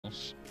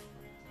else.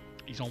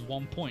 He's on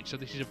 1 point, so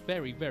this is a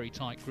very, very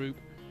tight group,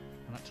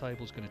 and that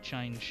table's going to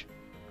change,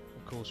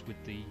 of course, with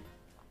the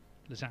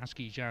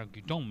Lizanski-Zhao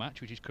Gudong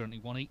match, which is currently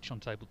 1 each on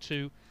table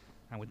 2,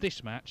 and with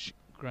this match,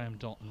 Graeme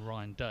Dott and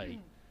Ryan Day.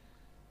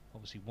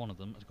 Obviously, one of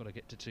them has got to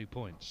get to 2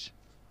 points.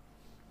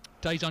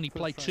 Day's only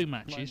played 2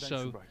 matches,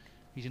 so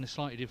he's in a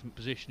slightly different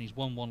position. He's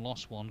won 1,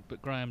 lost 1,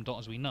 but Graeme Dott,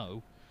 as we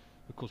know,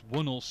 of course,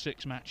 won all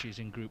 6 matches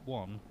in Group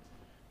 1.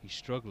 He's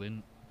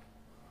struggling,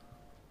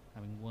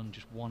 having won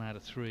just 1 out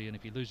of 3, and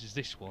if he loses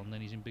this one,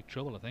 then he's in big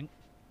trouble, I think.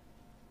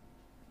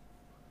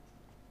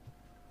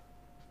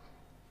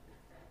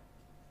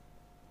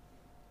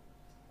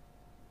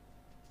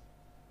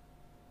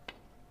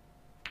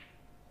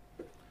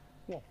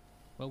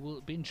 Well,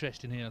 it'll be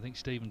interesting here, I think,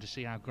 Stephen, to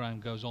see how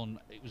Graeme goes on.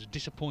 It was a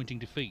disappointing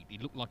defeat. He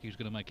looked like he was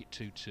going to make it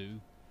 2-2,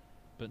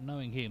 but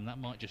knowing him, that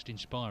might just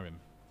inspire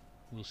him.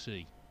 We'll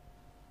see.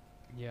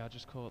 Yeah, I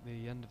just caught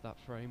the end of that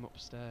frame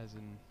upstairs,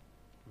 and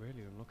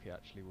really unlucky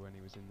actually when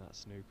he was in that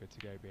snooker to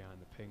go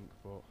behind the pink,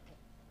 but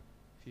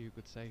a few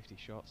good safety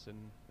shots, and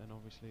then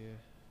obviously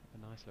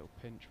a nice little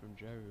pinch from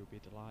Joe, who would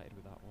be delighted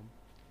with that one.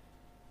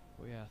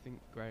 But yeah, I think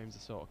Graham's the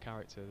sort of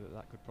character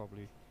that could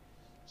probably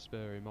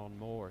spur him on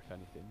more, if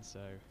anything. So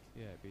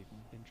yeah, it'd be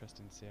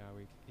interesting to see how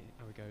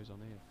he goes on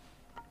here.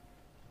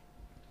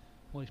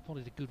 Well, he's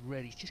probably a good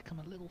red. He's just come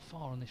a little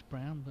far on this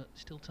brown, but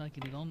still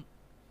taking it on.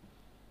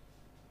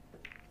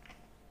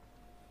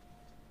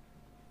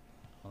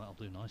 Well, that'll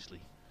do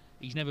nicely.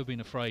 He's never been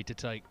afraid to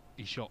take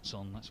his shots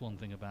on. That's one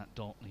thing about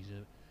Dott. He's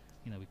a,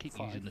 you know, we keep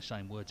using the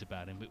same words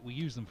about him, but we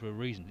use them for a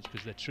reason. It's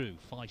because they're true.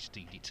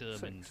 Feisty,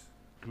 determined,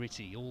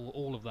 gritty,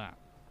 all of that.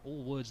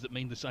 All words that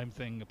mean the same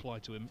thing apply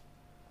to him.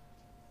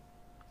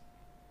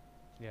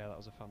 Yeah, that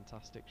was a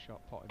fantastic shot,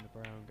 potting the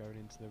brown, going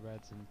into the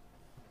reds, and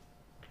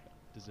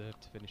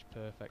deserved to finish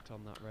perfect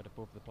on that red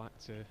above the black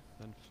to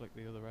then flick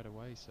the other red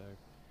away. So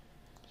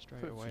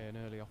straight away an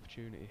early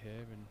opportunity here,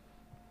 and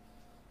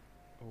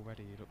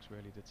already he looks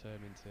really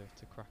determined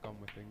to crack on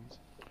with things.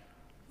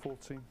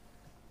 14.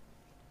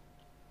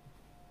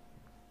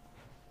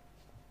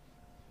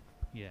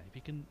 Yeah, if he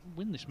can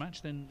win this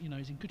match, then you know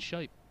he's in good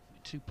shape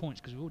with 2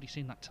 points, because we've already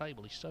seen that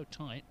table. He's so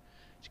tight.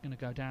 He's going to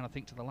go down, I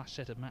think, to the last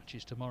set of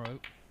matches tomorrow,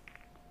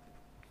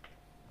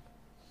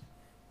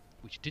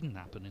 which didn't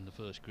happen in the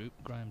first group.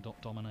 Graeme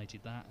Dott dominated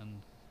that,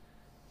 and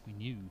we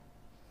knew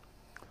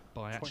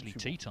by actually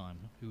tea time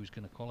who was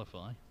going to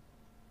qualify.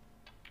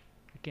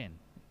 Again,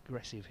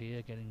 aggressive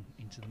here, getting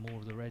into the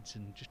more of the reds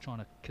and just trying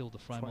to kill the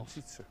frame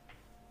 22. Off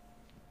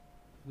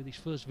with his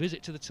first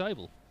visit to the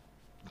table.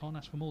 Can't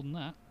ask for more than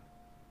that.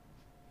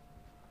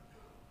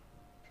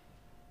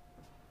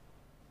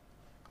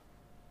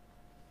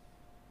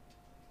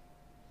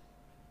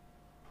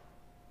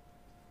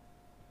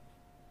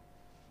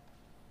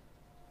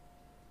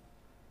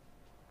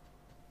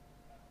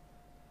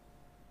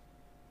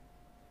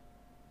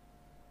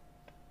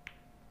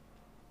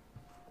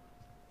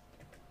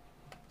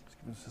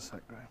 Give us a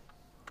sec, Graeme.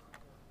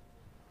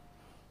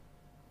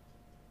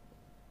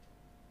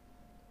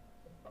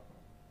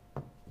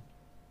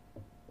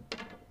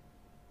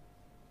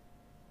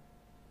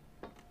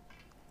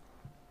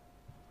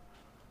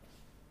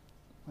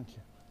 Thank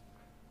you.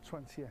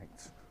 28.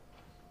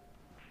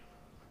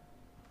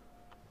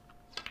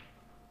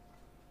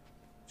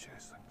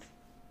 Cheers, thanks.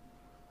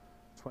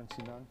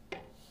 29.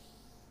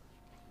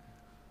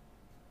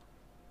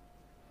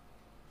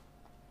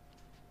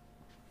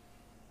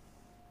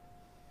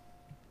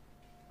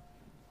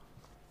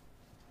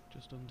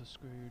 Just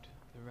underscrewed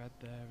the red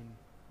there and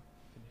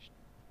finished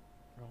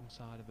wrong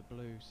side of the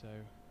blue, so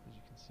as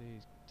you can see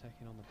he's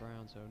taking on the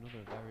brown, so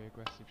another very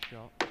aggressive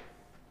shot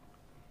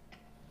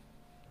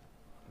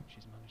which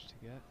he's managed to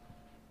get.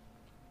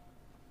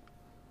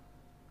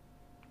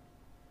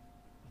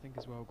 I think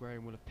as well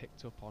Graeme will have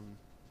picked up on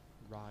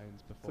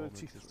Ryan's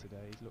performances 33.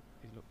 Today.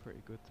 He's looked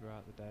pretty good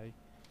throughout the day,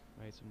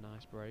 made some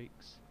nice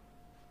breaks.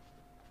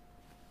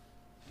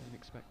 Don't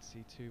expect to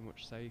see too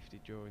much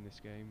safety during this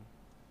game.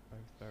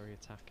 Both very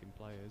attacking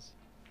players.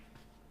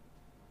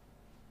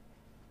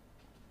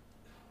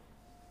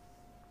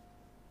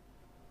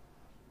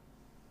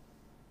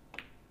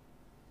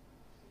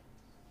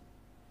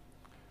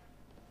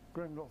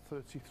 Graeme Dott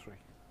 33.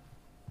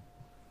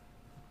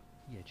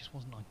 Yeah, just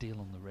wasn't ideal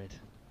on the red,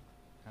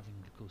 having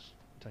of course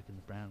taken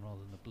the brown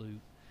rather than the blue.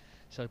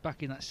 So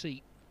back in that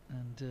seat,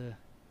 and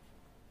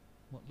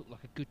what looked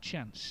like a good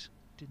chance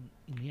didn't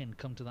in the end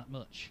come to that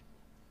much.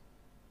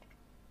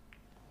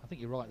 I think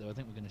you're right though. I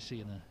think we're going to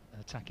see an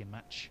attacking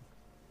match.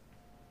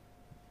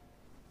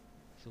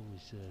 It's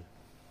always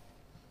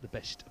the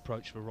best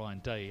approach for Ryan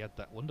Day. He had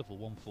that wonderful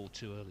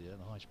 1-4-2 earlier,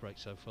 the highest break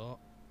so far.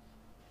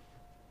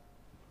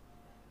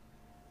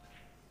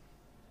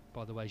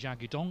 By the way, Zhao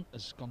Gudong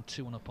has gone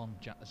 2-1 up on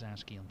Jack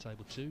Lizanski on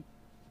table 2.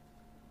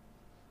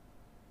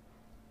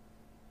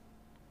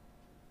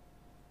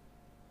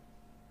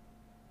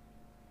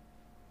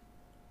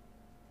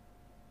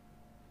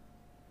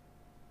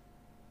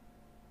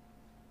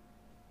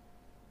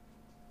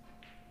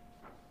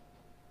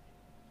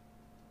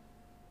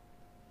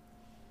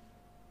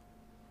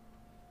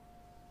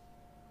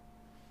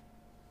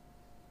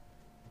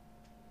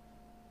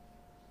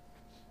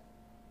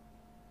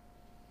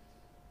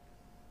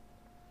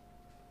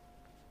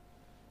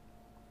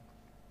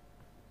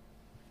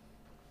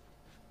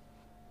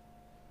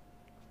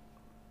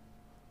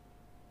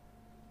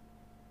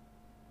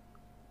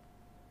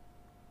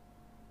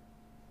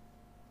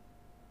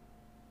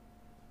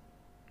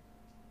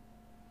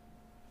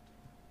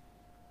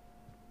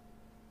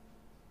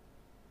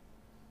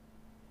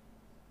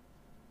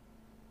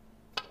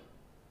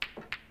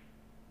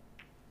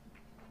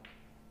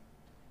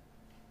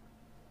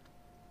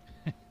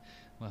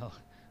 Well,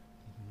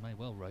 he may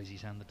well raise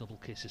his hand. The double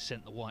kiss has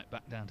sent the white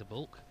back down to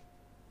bulk.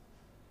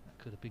 That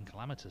could have been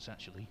calamitous,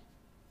 actually.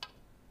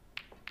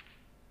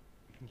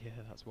 Yeah,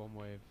 that's one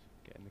way of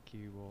getting the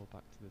cue ball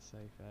back to the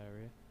safe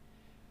area.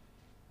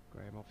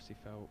 Graeme obviously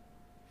felt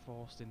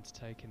forced into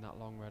taking that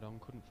long red on,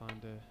 couldn't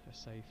find a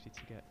safety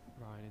to get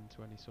Ryan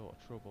into any sort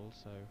of trouble,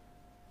 so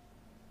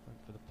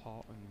went for the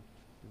pot and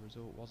the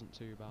result wasn't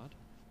too bad.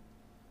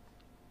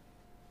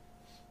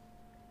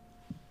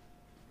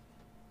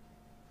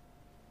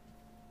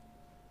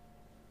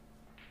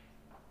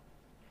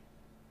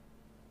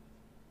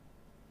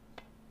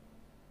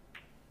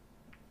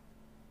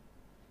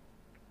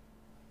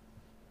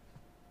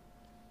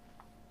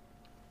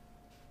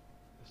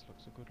 This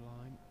looks a good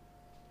line.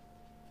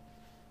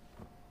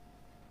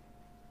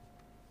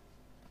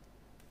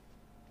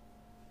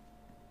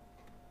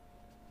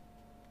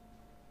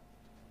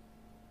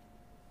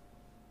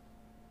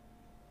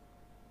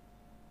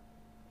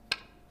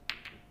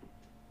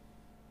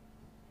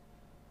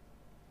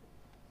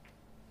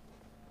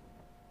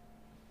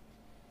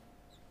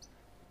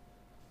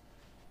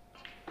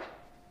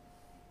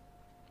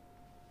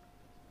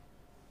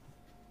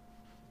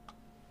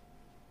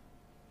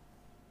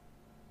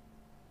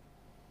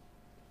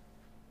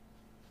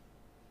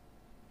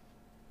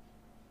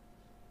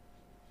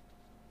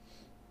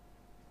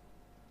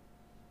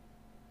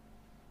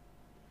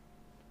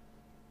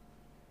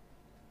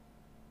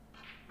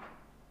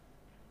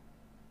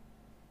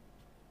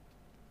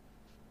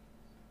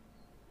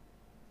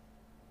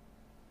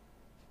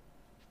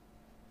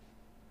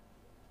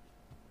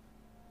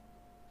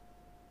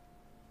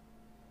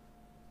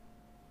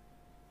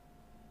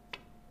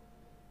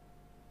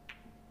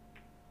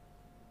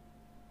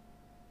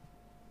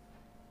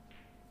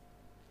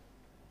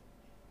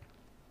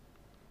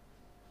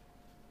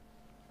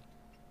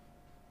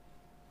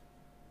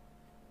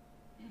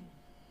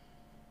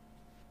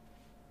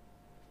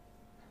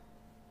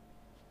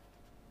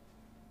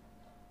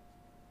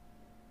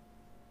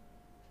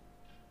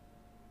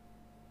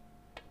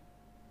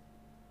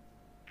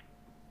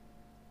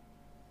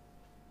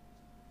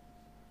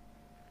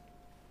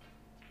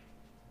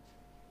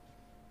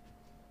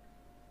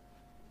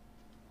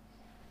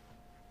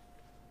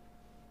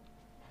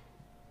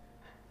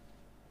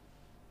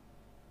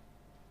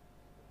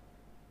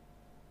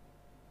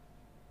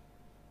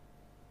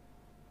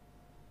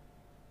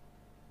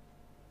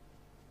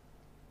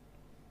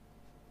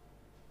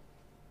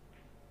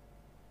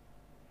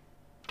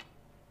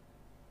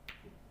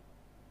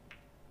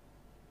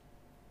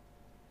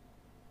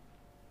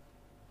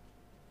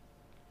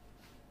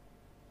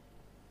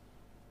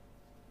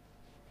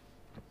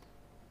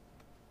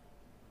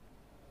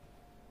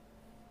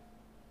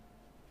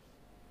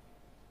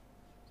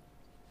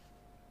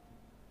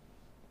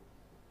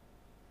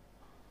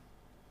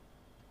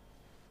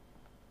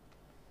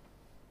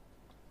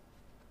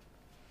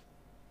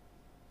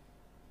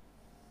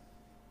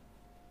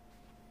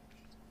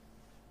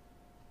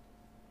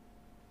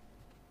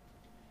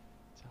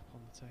 On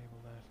the table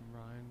there from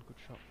Ryan, good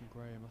shot from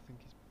Graeme. I think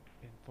he's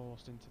been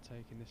forced into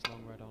taking this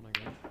long red on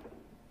again.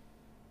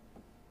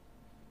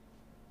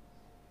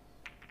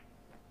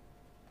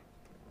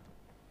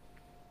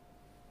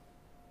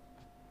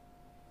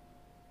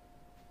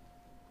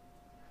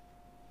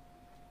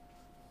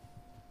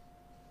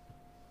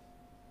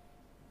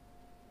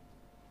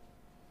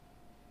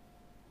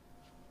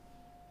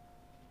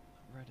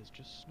 That red has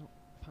just snuck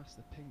past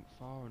the pink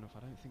far enough. I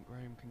don't think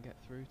Graeme can get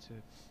through to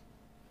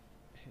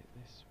hit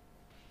this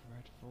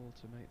red full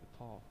to make the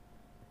pot.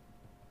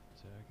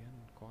 So again,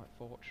 quite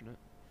fortunate.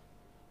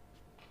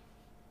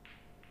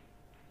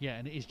 Yeah,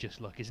 and it is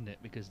just luck, isn't it?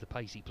 Because the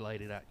pace he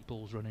played it at, the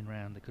ball's running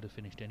round, they could have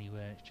finished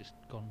anywhere. It's just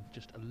gone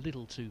just a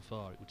little too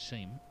far, it would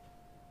seem.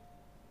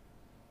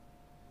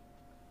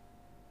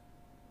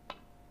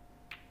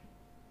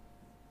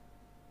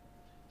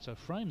 So a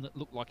frame that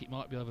looked like it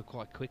might be over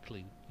quite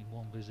quickly in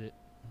one visit,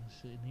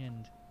 in the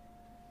end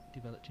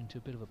developed into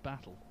a bit of a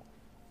battle.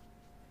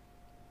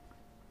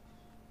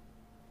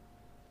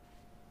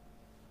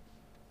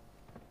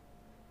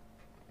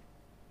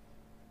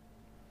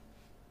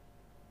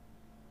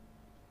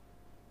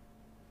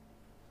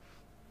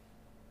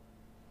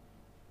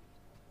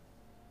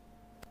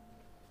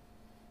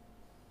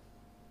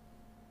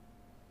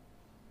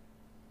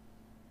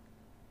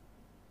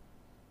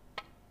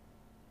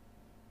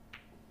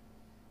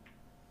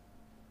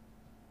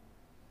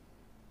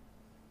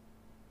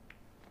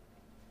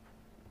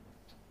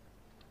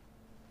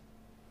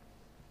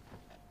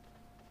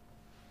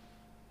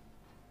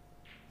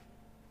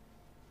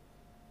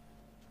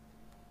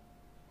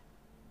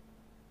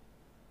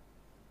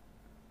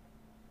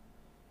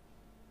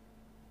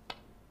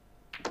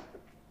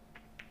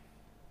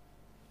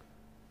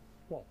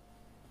 Well,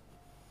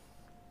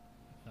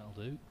 That'll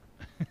do.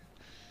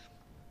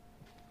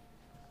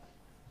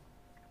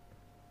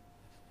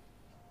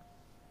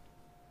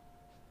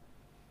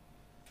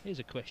 Here's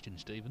a question,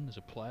 Stephen, as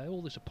a player.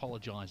 All this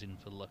apologising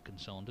for luck and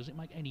so on, does it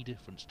make any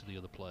difference to the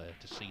other player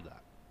to see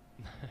that?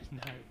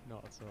 No,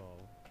 not at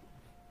all.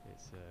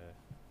 It's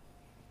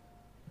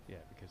yeah,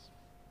 because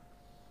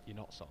you're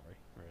not sorry,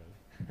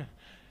 really.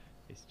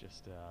 It's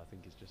just, I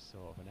think it's just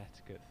sort of an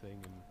etiquette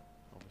thing, and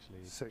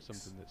obviously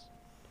something that's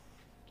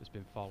just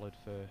been followed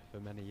for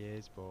many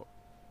years. But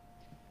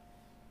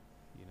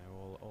you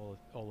know,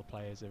 all the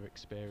players are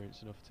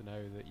experienced enough to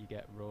know that you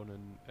get run,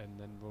 and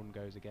then run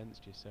goes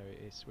against you. So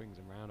it swings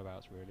and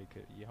roundabouts, really.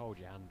 You hold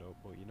your hand up,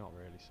 but you're not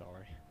really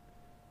sorry.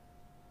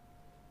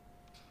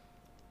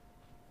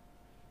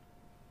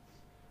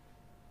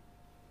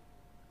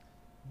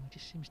 Well, he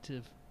just seems to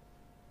have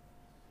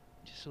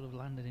just sort of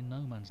landed in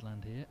no man's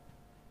land here.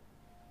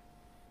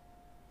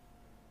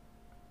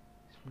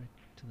 It's red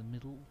to the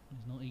middle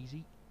is not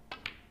easy.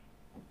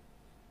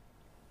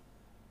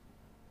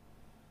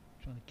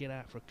 Trying to get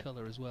out for a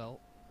colour as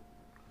well.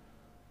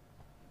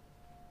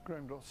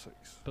 Graeme Dott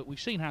 6. But we've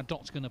seen how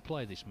Dott's going to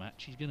play this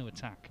match. He's going to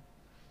attack.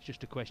 It's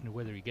just a question of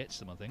whether he gets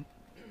them, I think.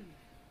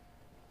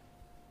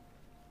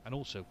 And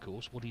also, of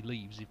course, what he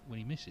leaves when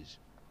he misses.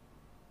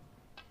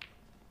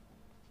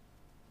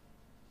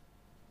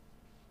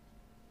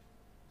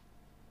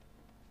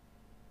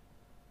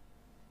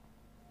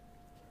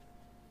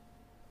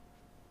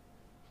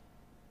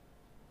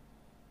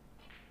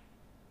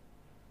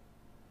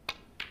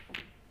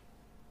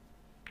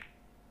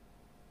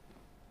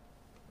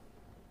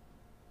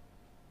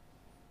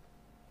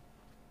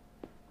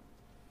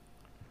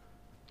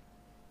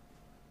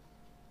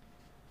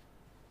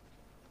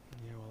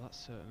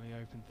 Certainly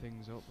opened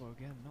things up, but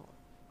again, not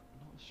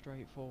a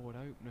straightforward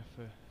opener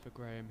for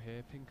Graeme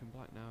here. Pink and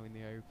black now in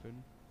the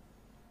open,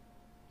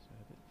 so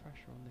a bit of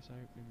pressure on this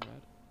opening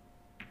red.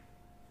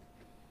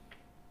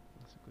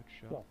 That's a good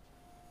shot. Well.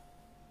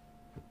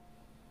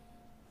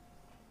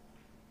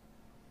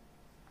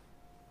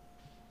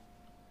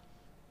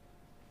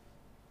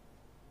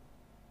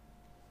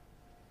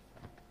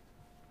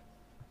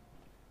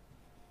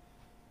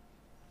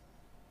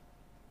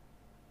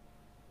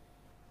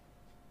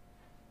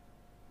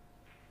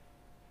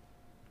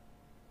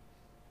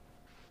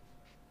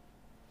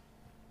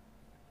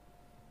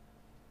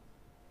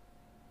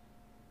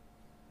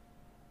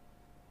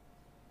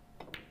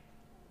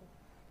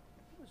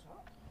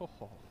 Oh,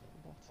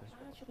 what I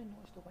actually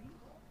noticed the white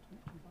rock to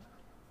make me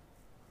back.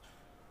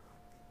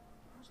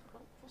 Was it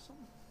about for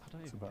something? I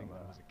don't even think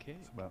that was a kick.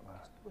 It's about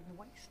that. When the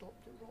white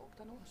stopped, it rocked,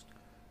 I noticed.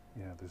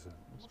 Yeah, there's a...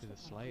 Must be the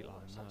slate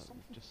line, that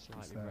just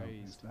slightly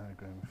raised. It's there,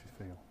 Graeme, if you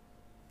feel.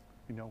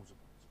 He knows it.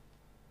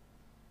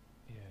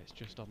 Yeah, it's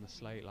just on the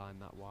slate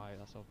line, that white.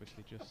 That's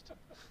obviously just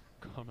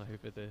gone over a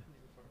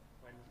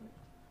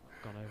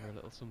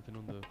little something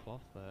under the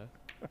cloth there.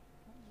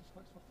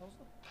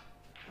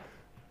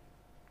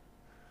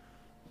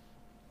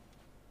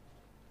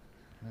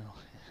 Well,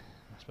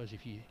 I suppose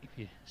if you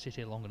sit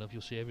here long enough,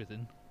 you'll see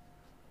everything.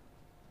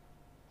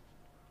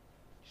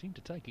 You seem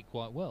to take it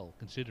quite well,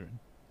 considering.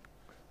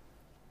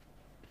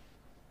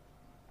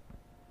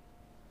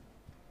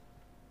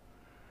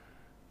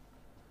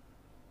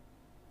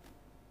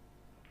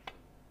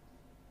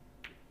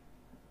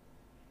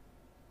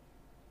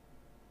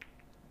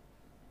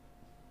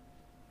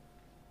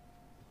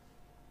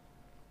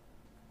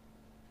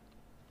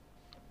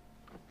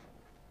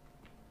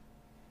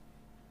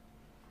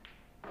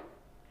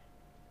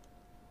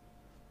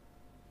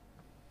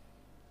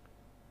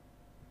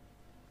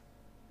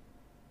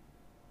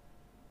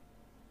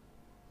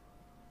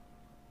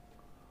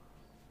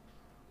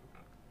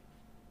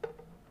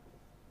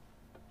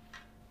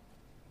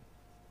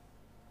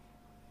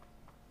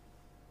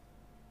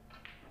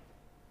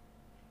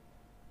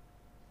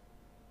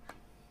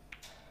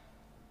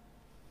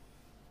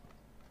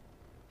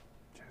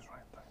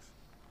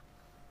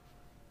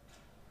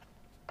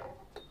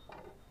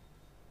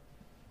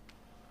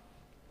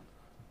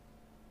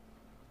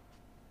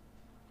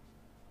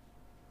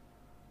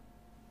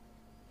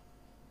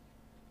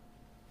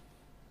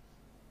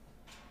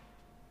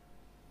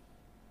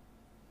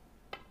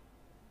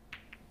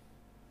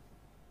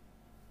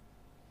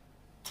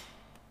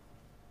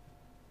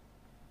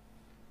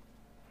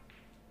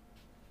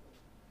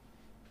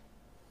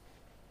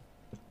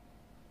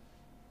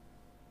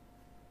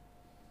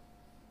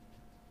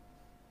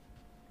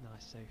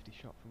 Nice safety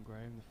shot from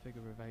Graeme, the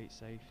figure of 8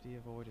 safety,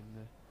 avoiding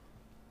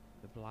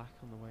the black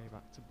on the way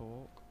back to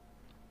Bork.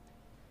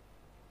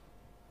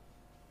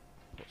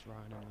 Puts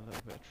Ryan in a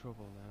little bit of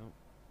trouble now.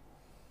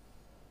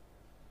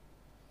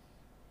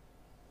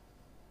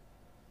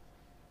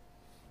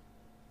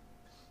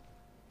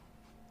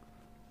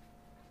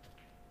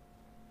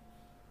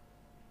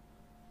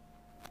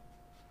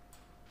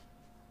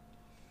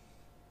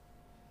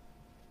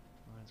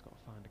 Ryan's got to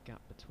find a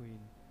gap between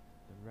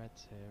the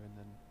reds here and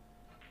then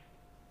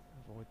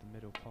avoid the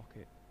middle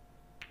pocket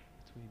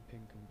between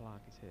pink and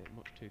black. He's hit it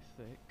much too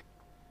thick.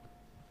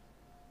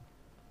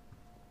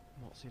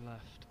 What's he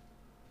left?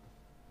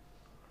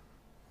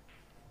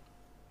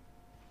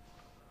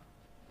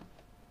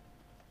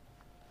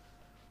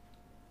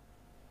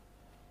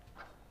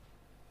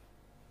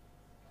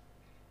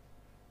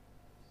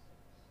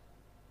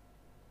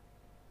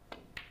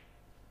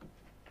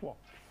 What?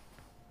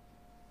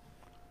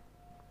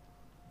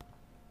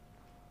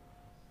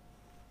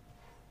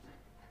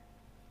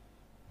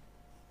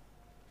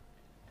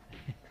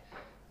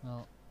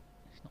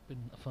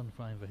 fun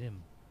frame for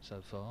him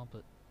so far,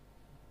 but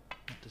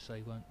not to say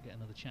he won't get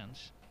another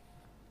chance.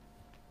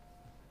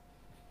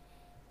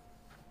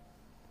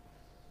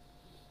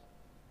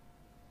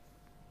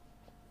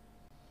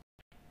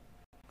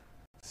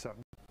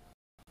 Seven.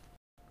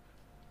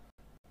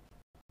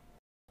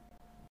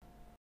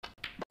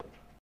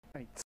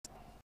 Eight.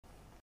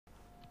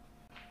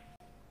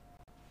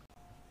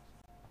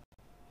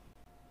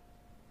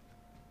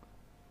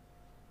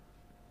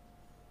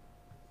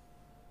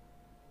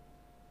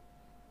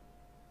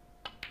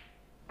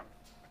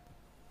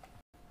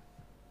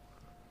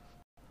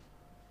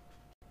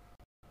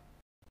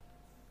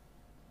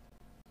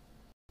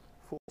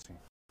 Fourteen.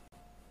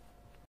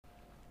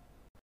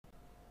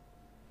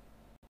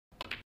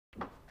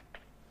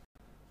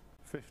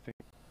 15.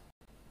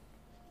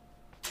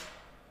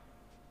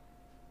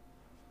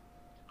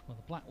 Well,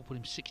 the black will put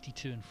him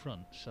 62 in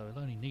front, so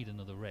he'll only need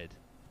another red.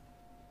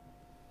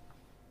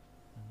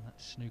 And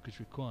that's snooker's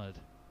required.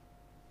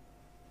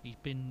 He's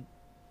been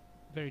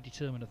very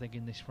determined, I think,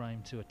 in this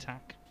frame to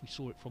attack. We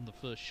saw it from the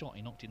first shot.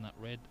 He knocked in that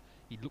red.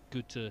 He looked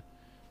good to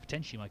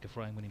potentially make a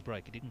frame-winning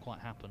break. It didn't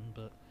quite happen,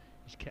 but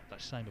he's kept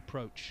that same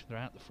approach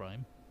throughout the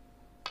frame.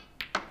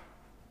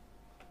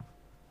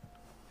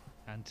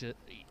 And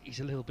he's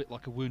a little bit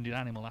like a wounded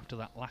animal after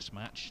that last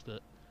match,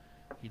 that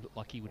he looked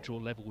like he would draw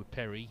level with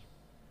Perry.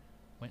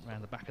 Went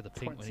round the back of the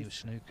pink when he was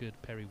snookered.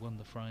 Perry won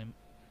the frame.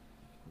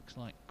 Looks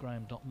like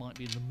Graeme Dott might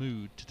be in the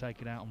mood to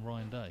take it out on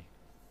Ryan Day.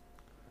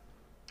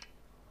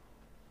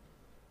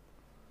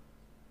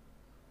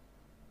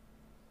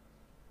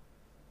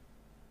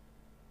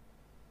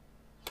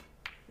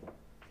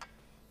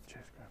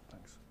 Cheers, Graeme,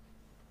 thanks.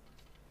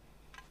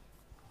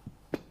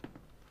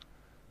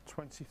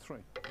 23.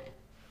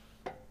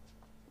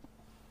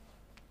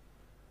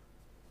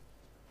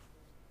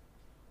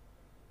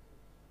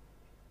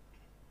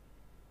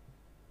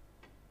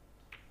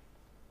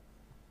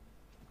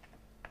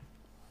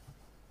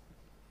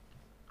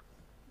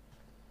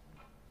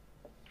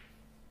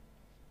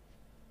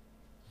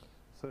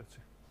 30.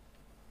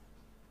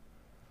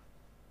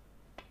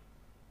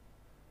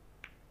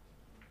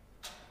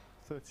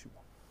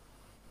 31.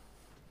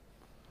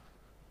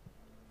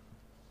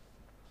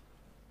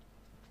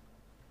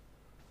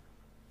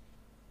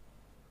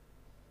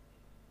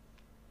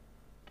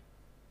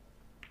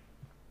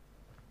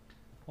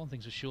 1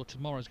 thing's for sure,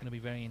 tomorrow's going to be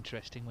very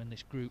interesting when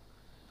this group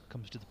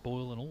comes to the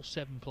boil and all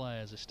 7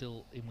 players are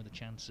still in with a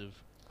chance of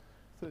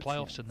the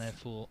playoffs and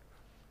therefore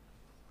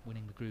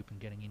winning the group and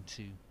getting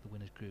into the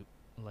winners group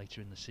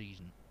later in the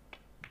season.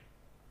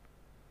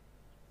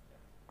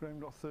 Graeme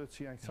Dott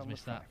 38 He's on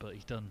missed the that, but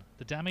he's done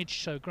the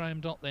damage. So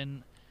Graeme Dott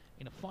then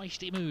in a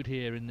feisty mood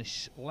here in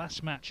this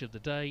last match of the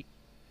day.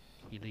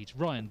 He leads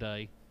Ryan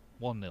Day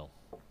 1-0.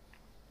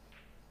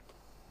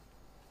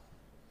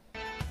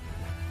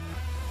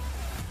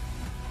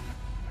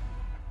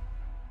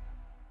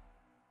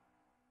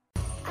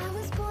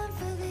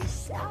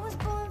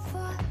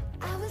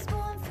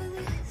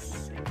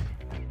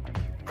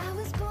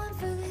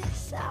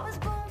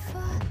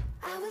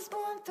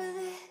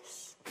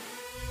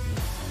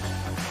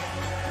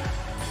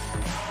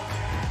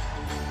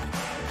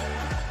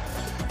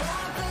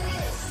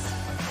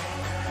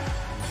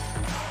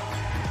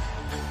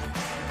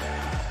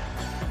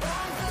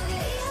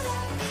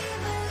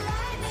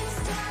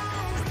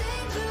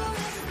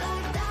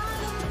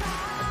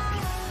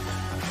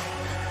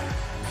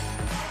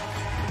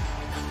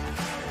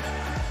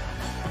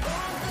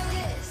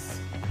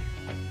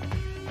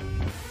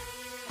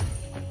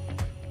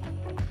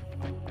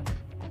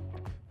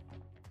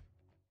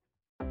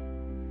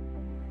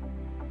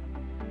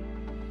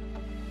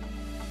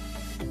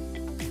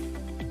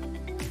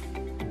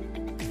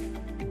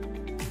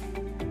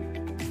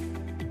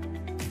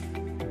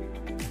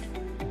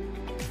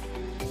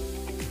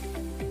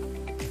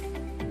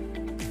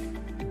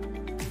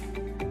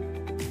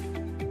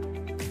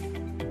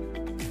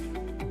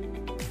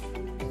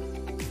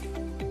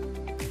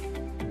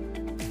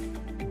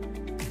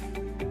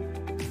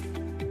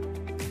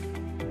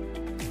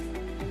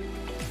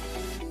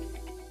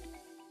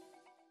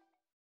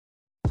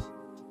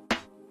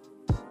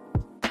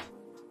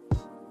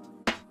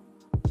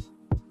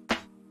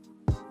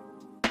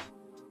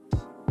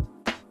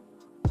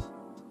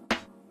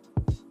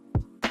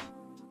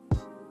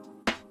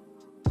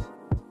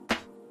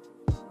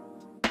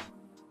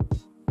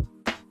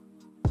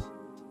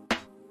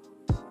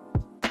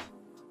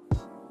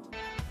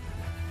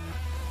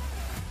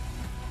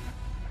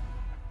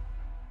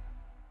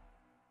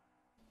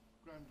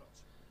 Graeme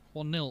Dott.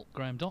 1-0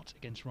 Graeme Dott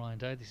against Ryan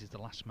Day. This is the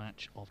last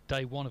match of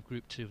day 1 of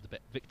Group 2 of the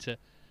Bet Victor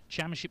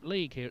Championship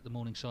League here at the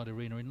Morningside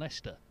Arena in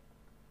Leicester.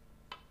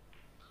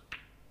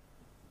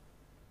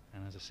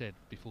 And as I said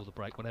before the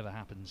break, whatever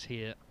happens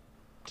here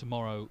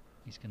tomorrow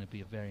is going to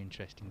be a very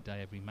interesting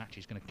day. Every match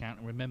is going to count,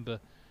 and remember,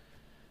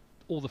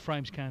 all the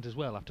frames count as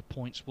well. After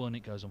points won,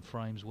 it goes on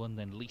frames won,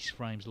 then least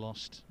frames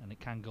lost, and it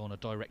can go on a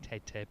direct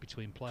head-to-head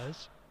between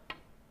players.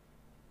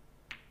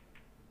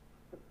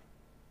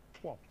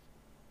 1.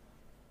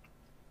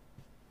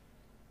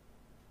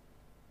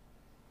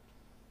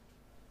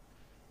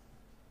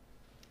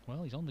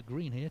 Well, he's on the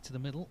green here to the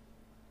middle.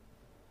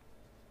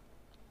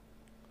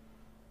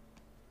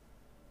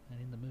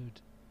 And in the mood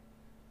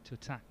to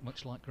attack,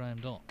 much like Graeme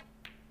Dott.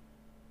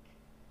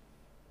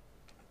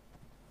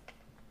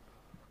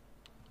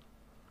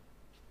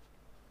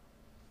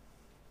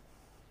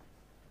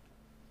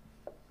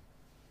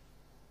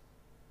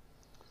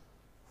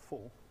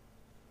 Four.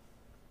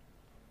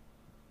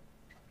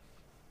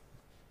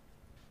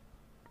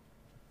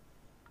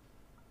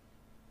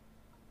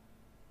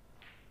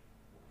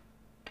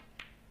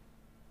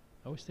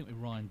 I always think with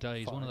Ryan Day,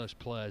 he's one of those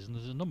players, and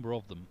there's a number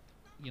of them.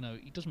 You know,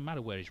 it doesn't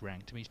matter where he's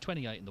ranked. I mean, he's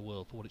 28 in the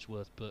world for what it's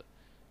worth, but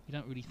you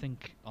don't really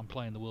think I'm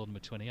playing the world number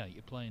 28.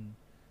 You're playing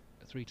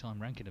a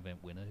 3-time ranking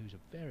event winner who's a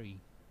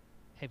very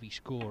heavy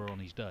scorer on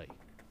his day.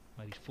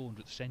 Made his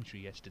 400th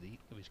century yesterday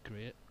of his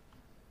career,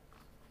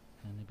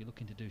 and he'll be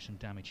looking to do some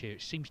damage here.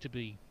 It seems to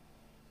be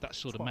that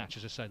sort of match,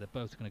 as I say, they're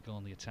both going to go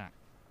on the attack.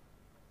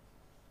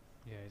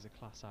 Yeah, he's a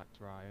class act,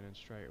 Ryan, and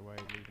straight away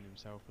leaving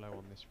himself low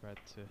on this red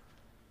to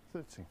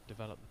 30.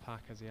 develop the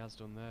pack as he has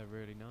done there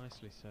really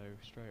nicely. So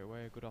straight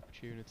away a good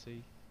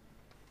opportunity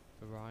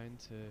for Ryan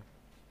to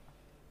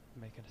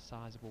make a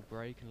sizable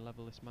break and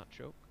level this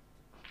match up.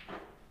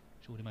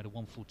 He's already made a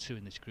 142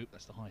 in this group,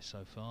 that's the highest so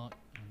far,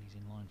 and he's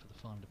in line for the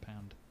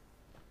 £500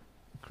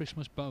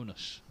 Christmas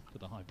bonus for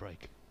the high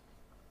break.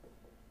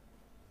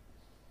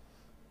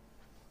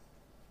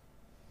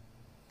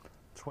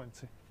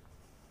 20.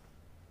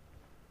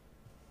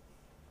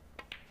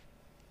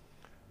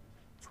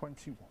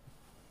 21.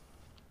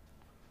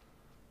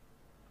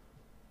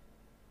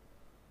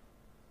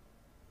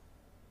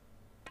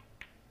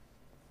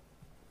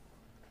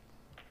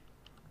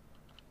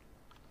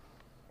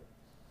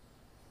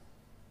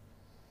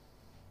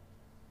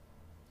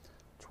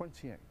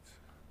 28.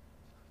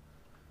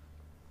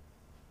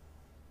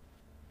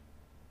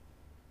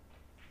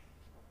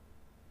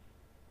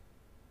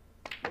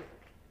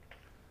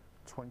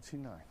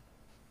 29.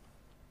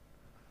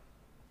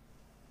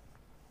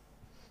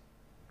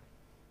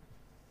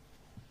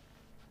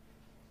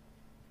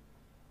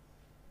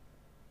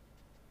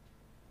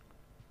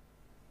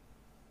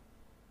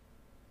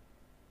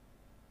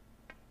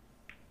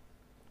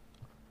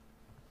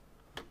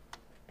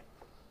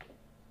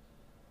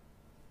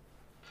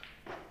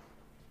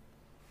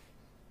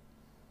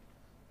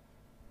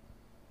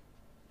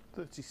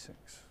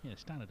 36. Yeah,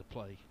 standard of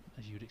play,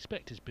 as you'd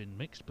expect, has been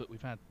mixed, but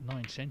we've had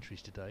 9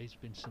 centuries today. There's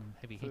been some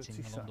heavy hitting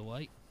 37. along the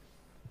way.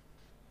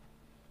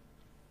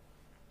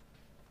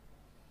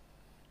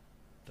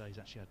 Day's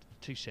actually had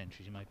 2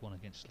 centuries. He made one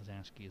against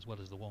Lazowski as well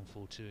as the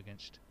 142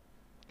 against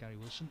Gary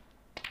Wilson.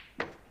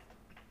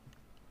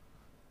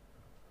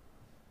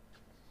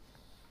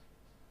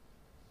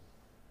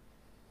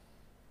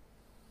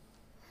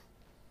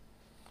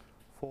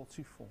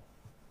 44.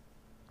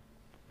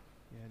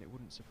 Yeah, and it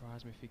wouldn't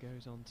surprise me if he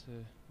goes on to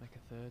make a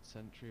 3rd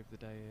century of the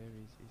day here.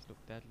 He's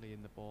looked deadly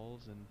in the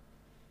balls, and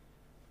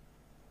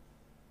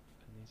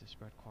these are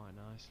spread quite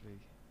nicely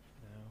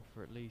now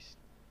for at least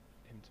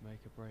him to make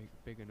a break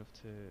big enough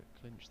to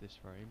clinch this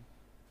frame.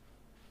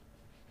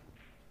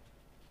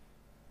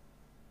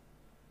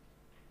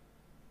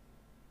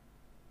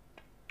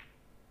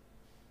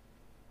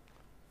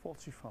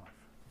 $45.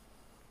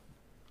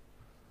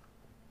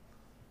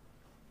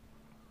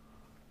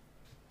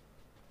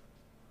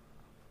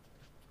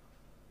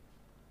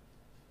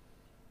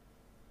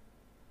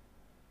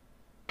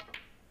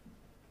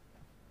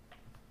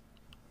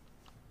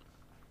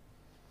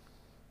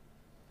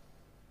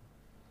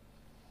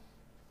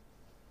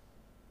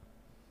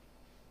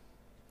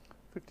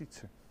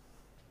 52.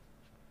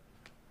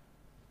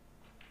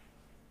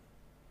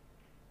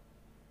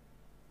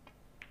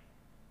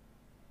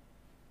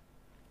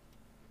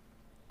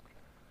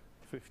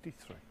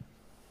 53.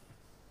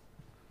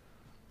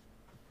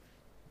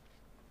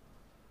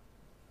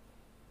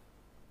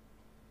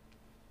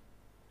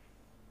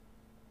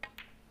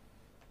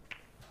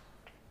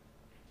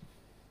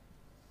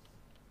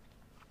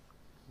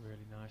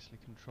 'Really nicely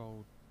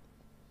controlled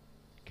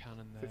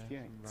cannon there 58.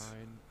 from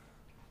Ryan,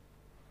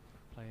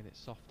 playing it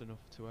soft enough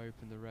to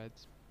open the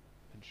reds,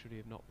 and should he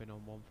have not been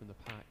on one from the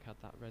pack, had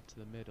that red to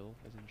the middle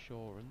as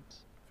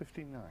insurance.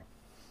 59.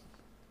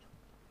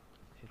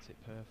 Hits it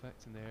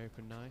perfect and they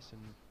open nice,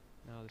 and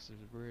now this is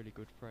a really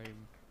good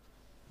frame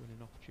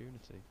winning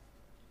opportunity.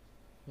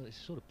 Well, it's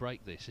sort of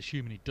break this,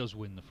 assuming he does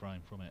win the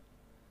frame from it.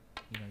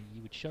 You know,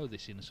 you would show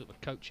this in a sort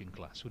of coaching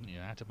class, wouldn't you?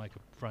 How to make a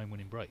frame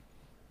winning break.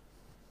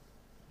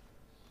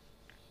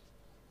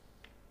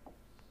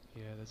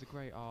 Yeah, there's a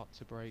great art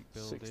to break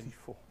building.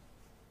 64.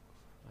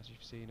 As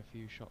you've seen a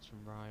few shots from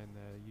Ryan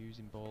there,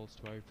 using balls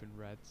to open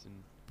reds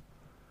and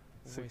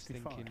always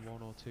 65. thinking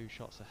 1 or 2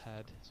 shots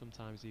ahead,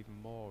 sometimes even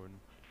more, and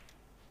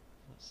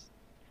that's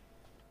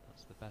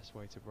the best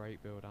way to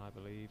break build, I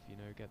believe. You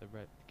know, get the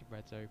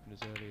reds open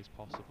as early as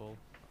possible,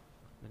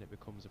 then it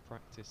becomes a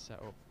practice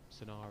setup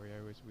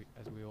scenario as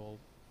we all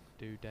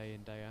do day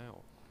in, day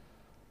out.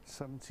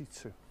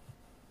 72.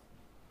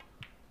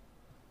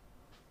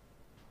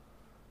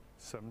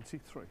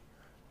 73.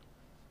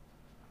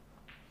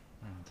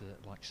 And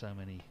like so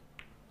many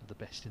of the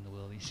best in the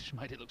world. He's just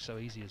made it look so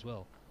easy as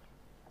well.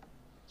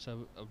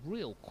 So a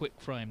real quick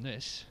frame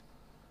this.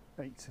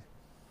 80.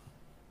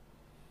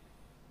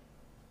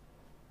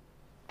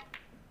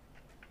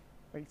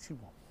 81.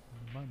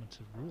 A moment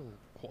of real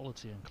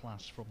quality and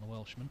class from the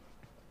Welshman.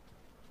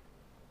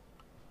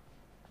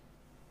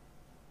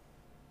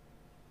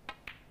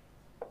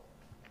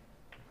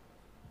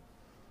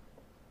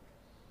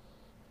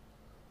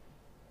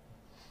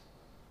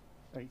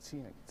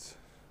 $88.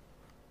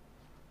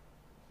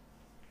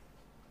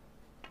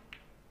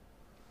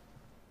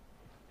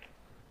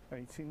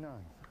 89.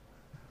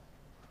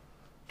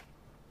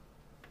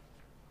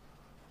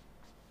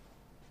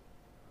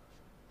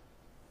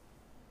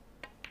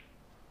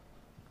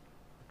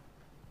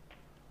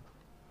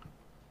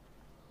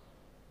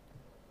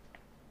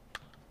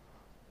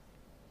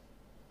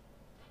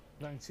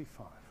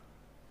 95.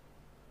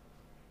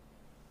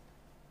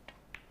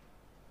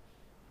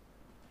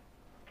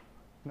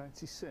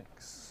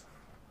 96.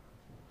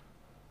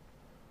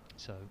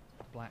 So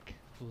black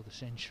for the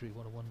century.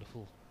 What a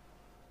wonderful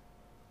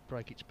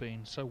break it's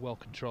been. So well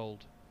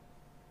controlled.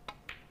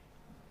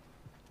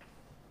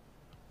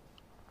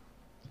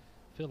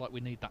 Feel like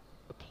we need that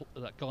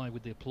that guy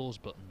with the applause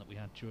button that we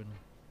had during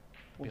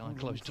behind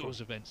closed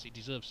doors events. He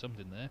deserves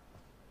something there.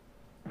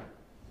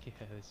 Yeah,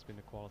 this has been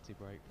a quality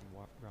break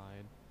from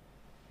Ryan.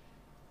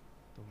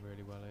 Done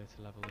really well here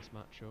to level this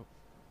match up.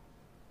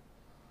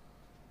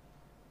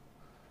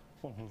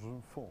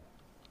 104.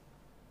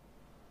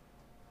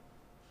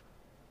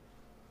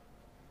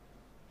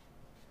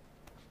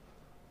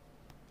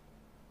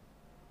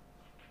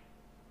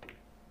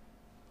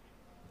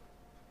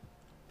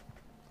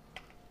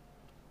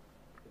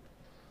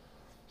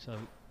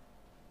 'So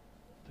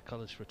the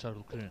colours for a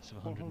total clearance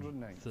of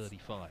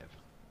 135.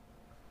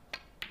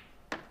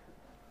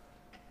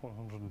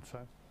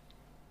 110.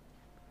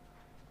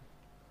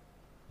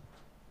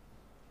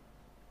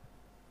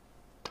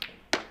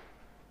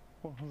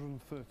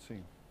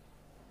 113.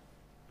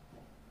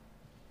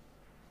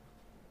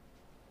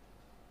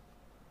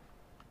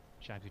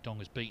 Jaguar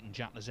has beaten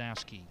Jack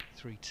Lazowski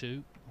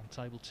 3-2 on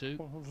table 2.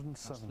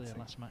 170. That's their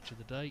last match of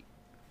the day.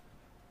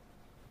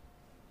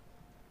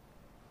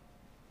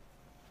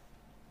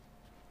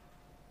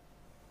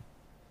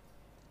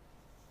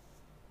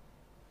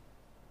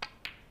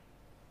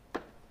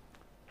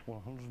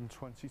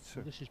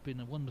 122. This has been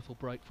a wonderful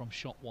break from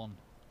shot 1.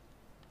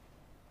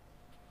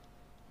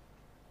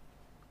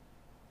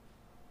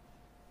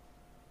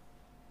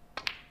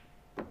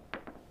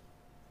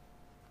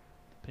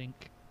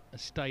 Pink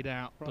has stayed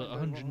out, but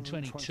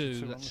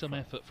 122, that's some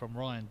effort from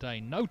Ryan Day.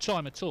 No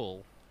time at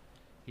all.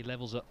 He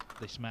levels up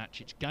this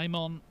match. It's game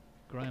on.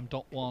 Graeme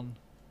Dott 1,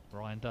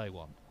 Ryan Day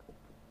 1.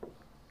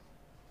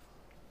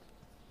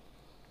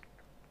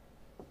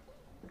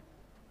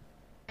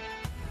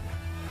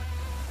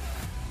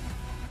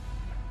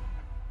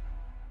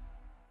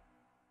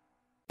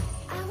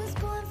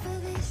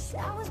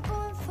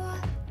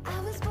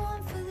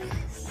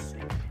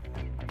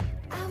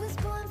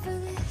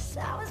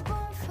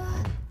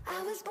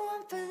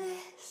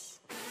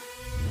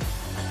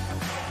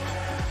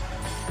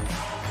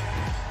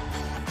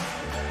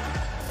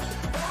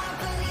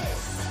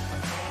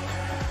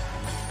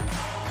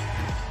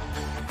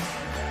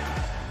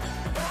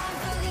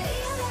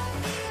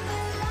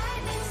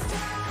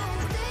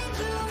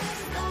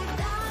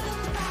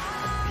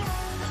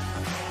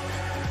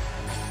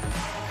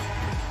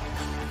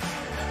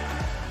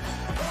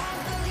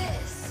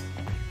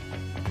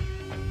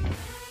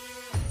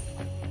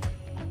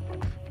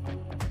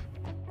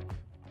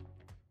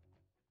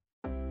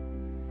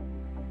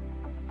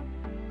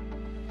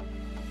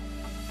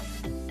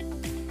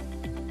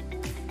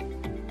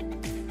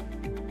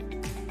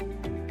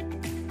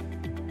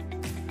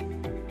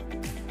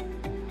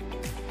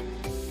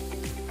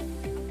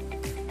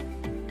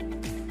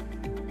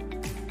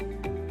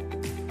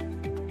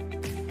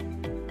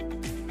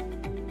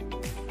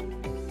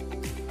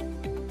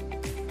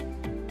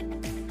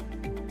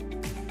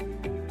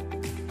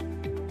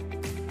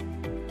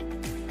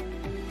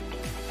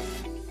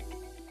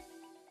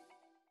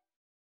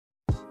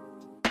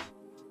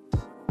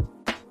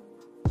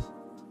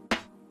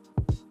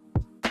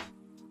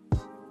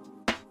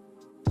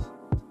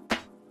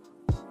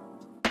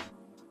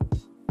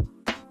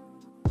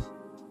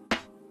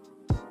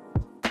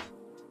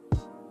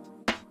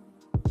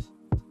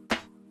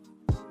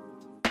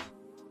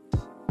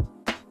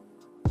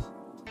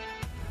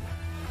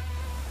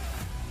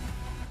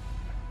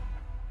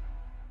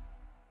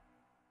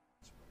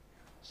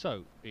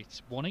 So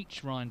it's 1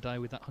 each. Ryan Day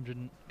with that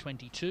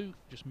 122.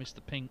 Just missed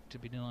the pink to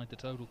be denied the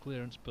total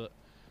clearance, but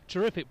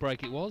terrific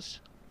break it was.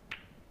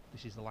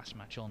 This is the last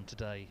match on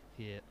today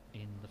here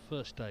in the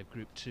first day of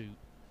Group 2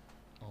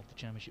 of the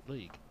Championship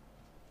League.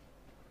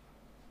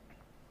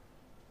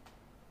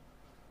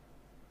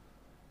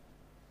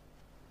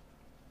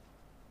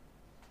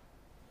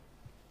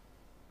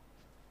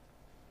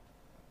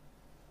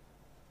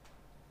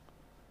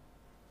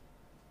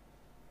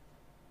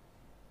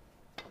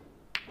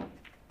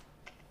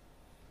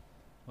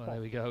 Well,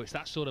 there we go. It's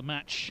that sort of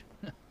match.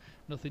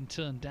 Nothing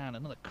turned down.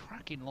 Another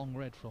cracking long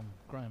red from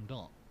Graeme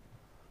Dott.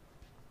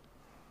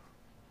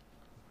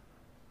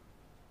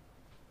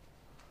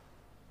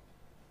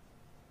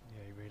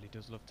 Yeah, he really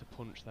does love to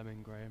punch them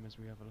in, Graeme, as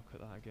we have a look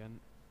at that again.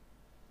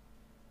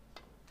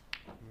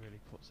 He really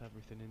puts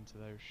everything into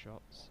those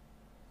shots.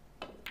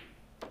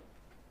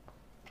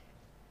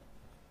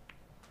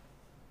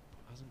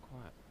 Hasn't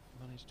quite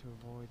managed to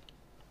avoid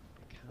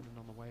the cannon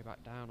on the way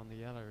back down on the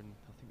yellow, and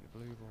I think the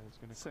blue ball is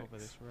going to cover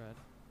this red.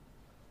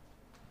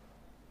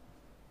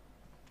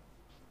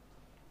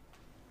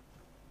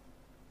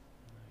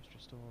 No, it's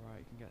just alright,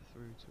 you can get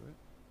through to it.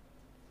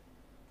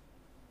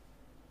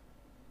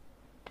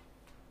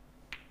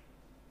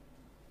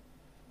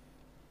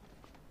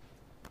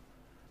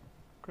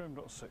 Graeme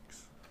Dott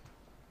 6.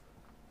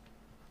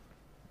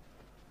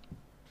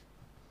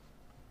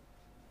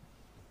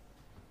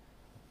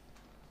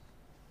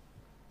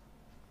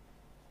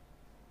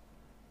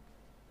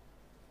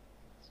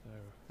 So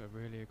a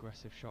really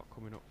aggressive shot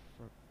coming up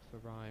for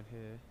Ryan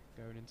here,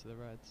 going into the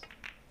reds.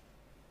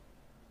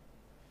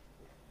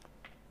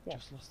 What?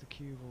 Just lost the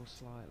cue ball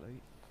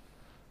slightly.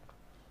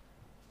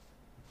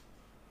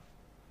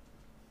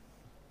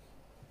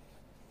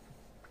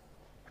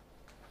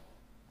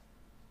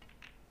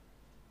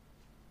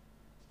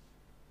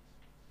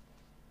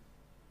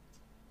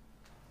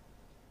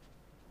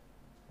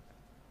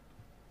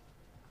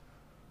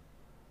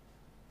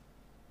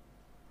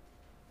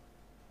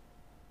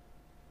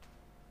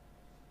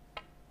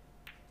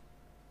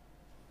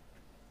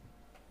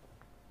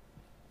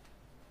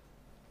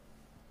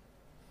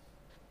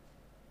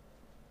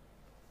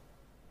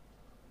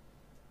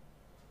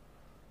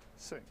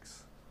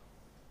 Six.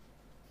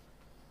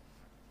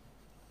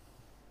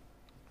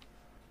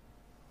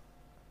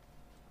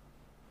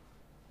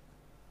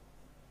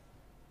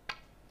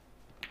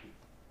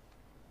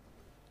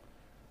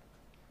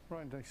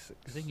 Ryan day 6.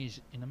 The thing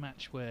is, in a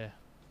match where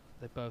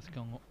they're both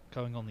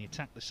going on the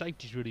attack, the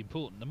safety is really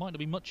important. There might not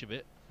be much of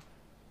it,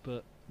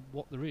 but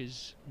what there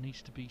is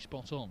needs to be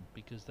spot on,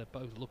 because they're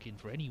both looking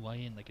for any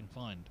way in they can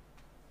find.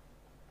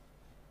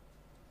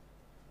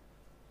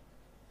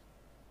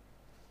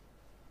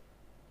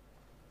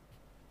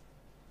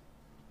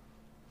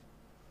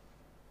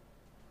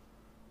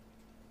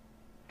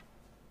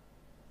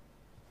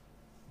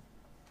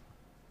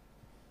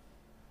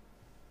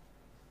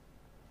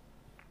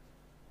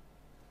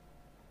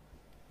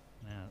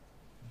 Now,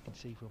 you can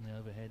see from the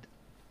overhead,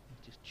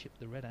 he's just chipped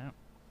the red out.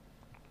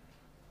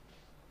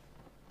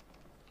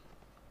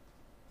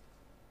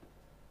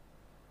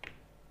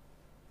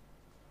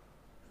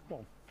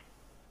 One.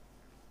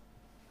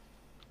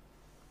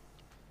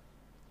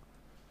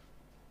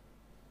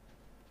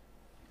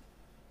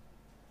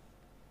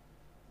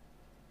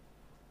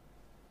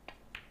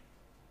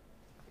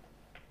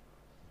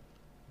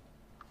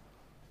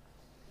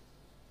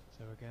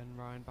 So again,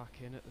 Ryan back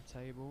in at the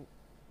table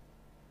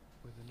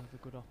with another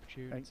good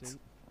opportunity. 8.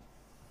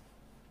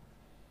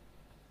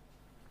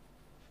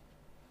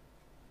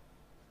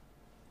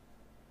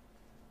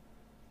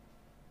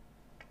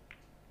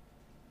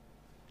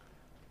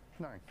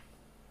 Nine.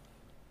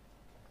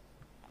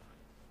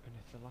 And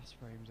if the last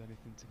frame's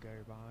anything to go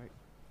by,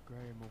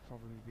 Graeme will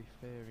probably be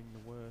fearing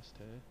the worst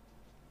here.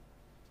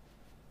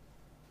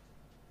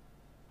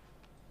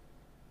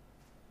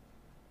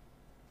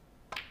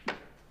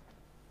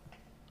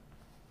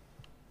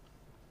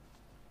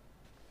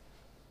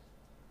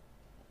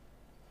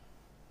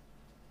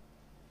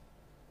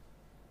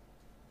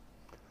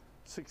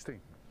 $16.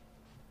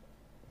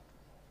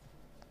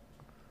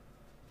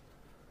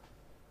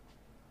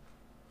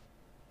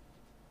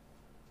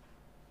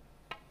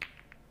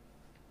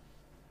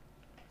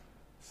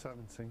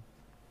 $17.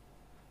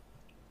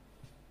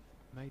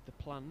 Made the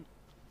plant,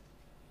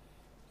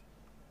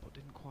 but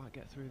didn't quite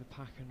get through the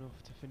pack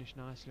enough to finish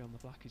nicely on the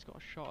black. He's got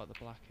a shot at the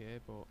black here,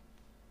 but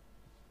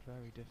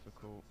very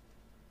difficult.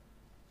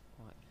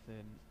 Quite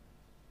thin.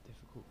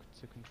 Difficult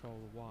to control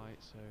the white,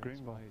 so Green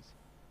that's ball. why he's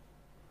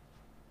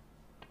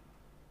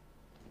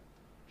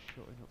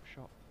shutting up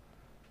shop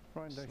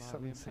Ryan day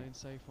slightly and 17. playing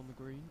safe on the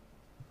green.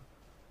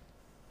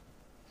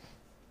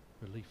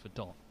 Relief for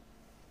Dott,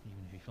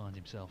 even if he finds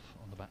himself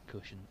on the back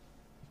cushion.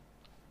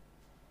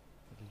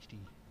 At least he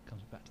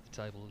comes back to the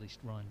table. At least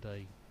Ryan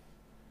Day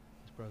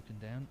has broken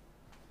down.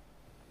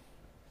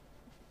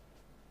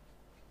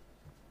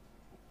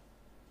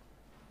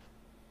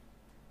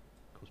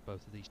 Of course,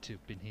 both of these two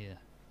have been here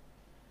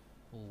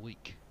all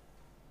week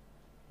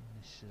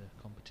in this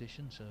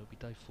competition, so it'll be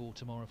day 4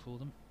 tomorrow for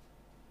them.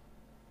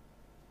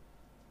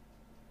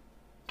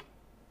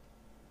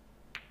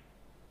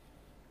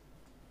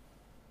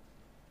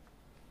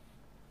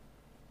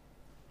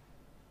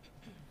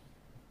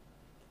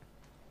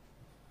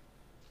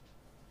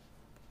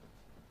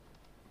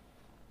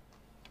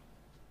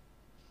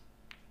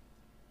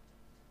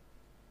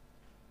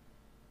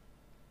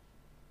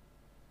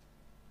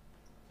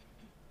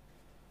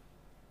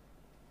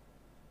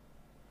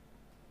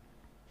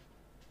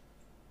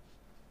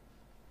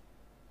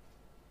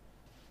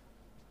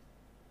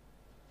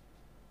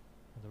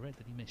 The red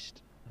that he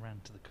missed ran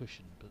to the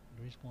cushion, but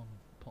there is one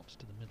pots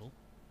to the middle.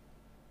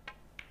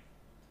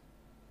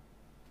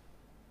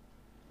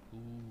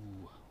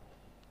 Ooh, I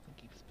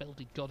think he felt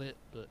he got it,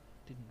 but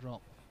didn't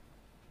drop.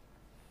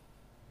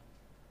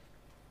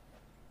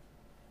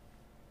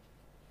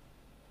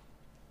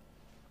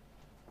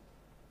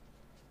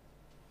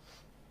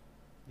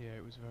 Yeah,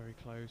 it was very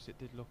close. It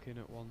did look in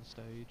at one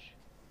stage,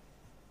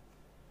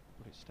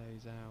 but it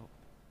stays out.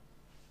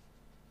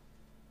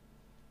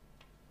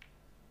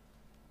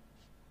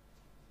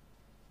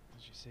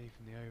 As you see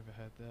from the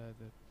overhead there,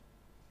 the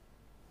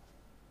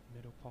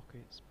middle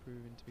pocket's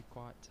proving to be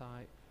quite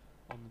tight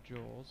on the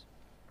jaws.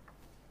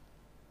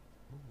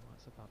 Ooh,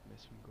 that's a bad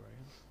miss from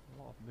Graeme. A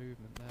lot of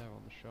movement there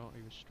on the shot.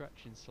 He was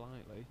stretching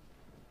slightly.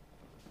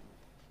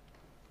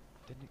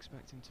 Didn't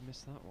expect him to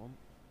miss that one.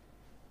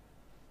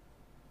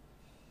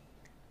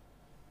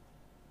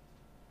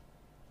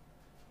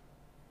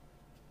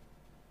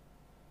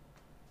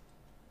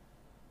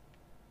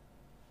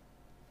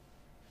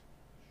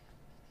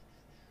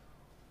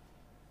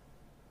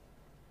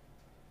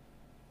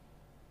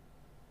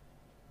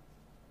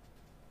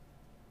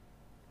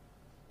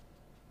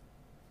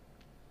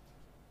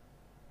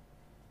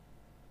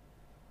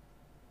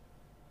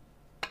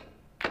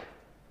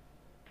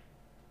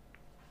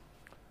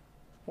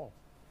 Whoa.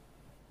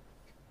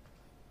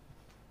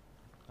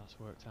 That's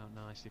worked out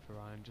nicely for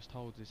Ryan. Just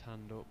holds his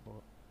hand up,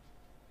 but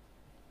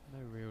no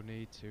real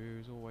need to. He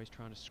was always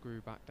trying to screw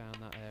back down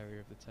that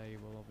area of the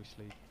table.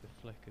 Obviously, the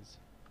flick has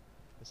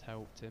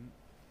helped him.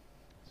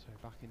 So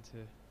back into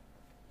a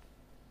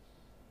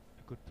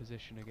good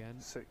position again.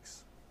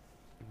 6.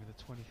 And with a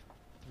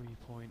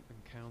 23-point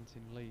and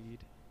counting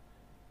lead,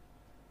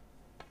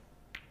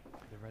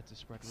 the Reds are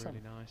spread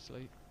really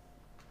nicely.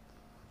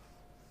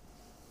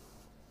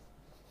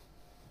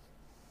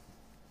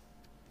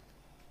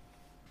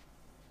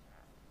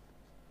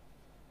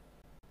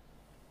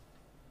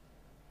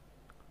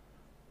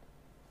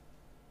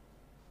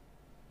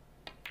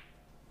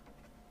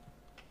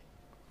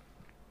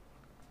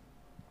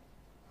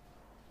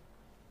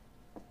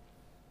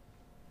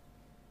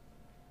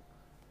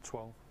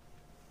 Twelve.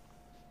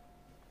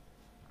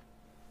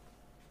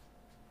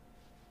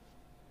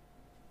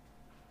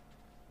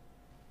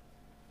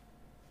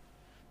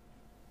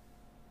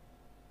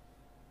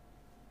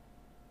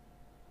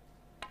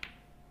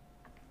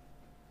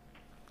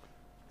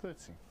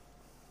 Thirteen.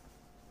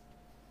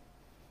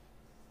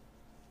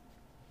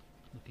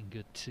 Looking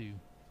good to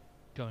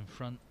go in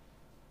front.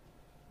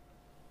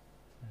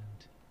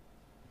 And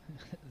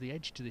the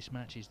edge to this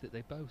match is that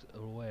they both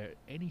are aware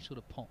any sort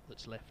of pot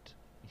that's left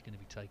is going to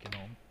be taken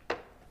on.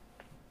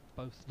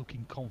 Both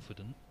looking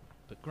confident,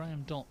 but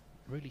Graeme Dott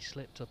really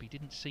slipped up. He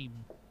didn't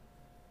seem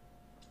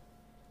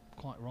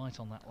quite right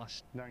on that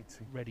last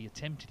 90. red he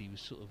attempted. He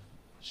was sort of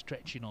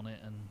stretching on it,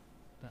 and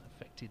that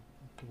affected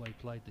the way he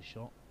played the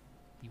shot.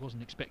 He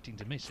wasn't expecting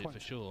to miss 20. it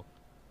for sure,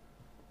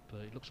 but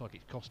it looks like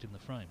it cost him the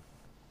frame.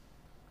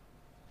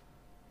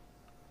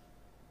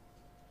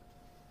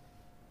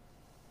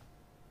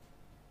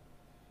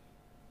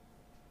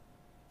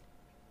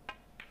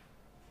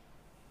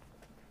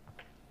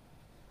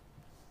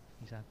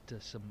 He's had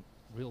some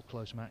real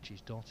close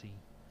matches. Dotty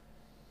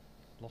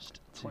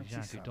lost to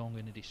 27. Zhang Gudong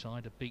in a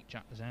decider, beat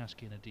Jack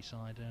Lazowski in a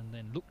decider, and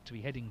then looked to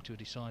be heading to a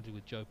decider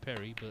with Joe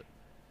Perry, but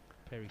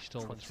Perry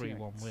stole a 28.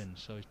 3-1 win.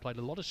 So he's played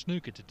a lot of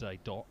snooker today,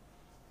 Dot,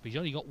 but he's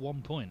only got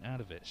 1 point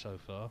out of it so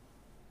far.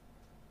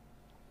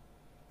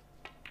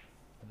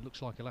 And it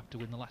looks like he'll have to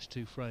win the last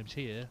 2 frames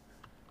here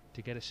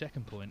to get a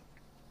second point.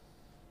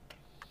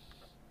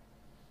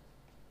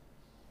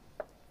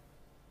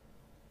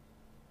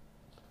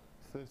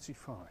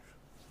 $35.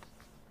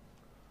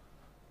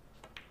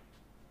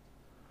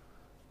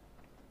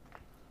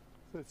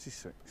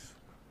 36.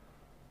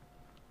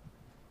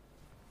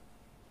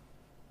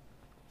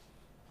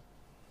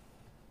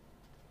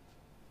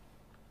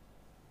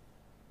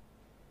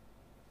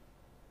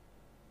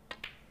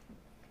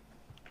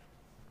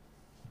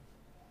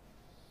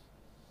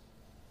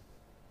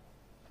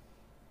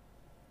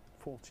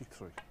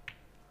 43.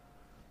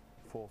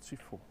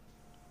 44.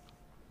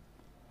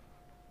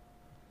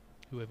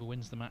 Whoever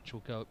wins the match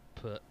will go up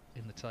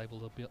in the table.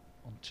 They'll be up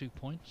on 2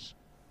 points.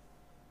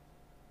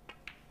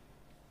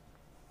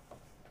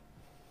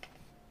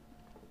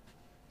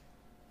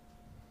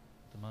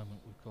 At the moment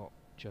we've got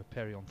Joe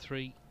Perry on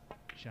 3,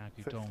 Zhao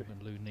Gudong 50.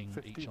 and Lu Ning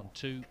each 51. on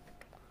 2, and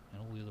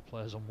all the other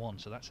players on 1.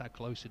 So that's how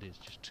close it is.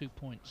 Just 2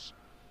 points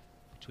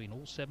between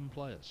all 7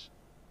 players.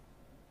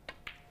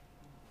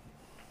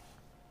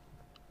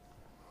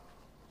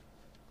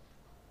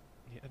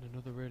 Yeah, and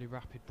another really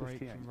rapid break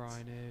 58. from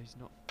Ryan here. He's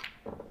not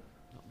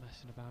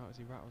messing about as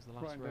he rattles the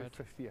last Round red.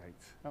 58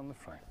 on the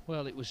frame.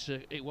 Well, it was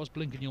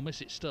blink and you'll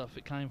miss it stuff.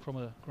 It came from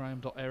a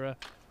Graeme Dott error.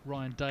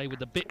 Ryan Day with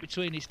the bit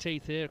between his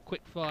teeth here.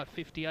 Quick fire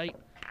 58.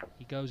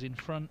 He goes in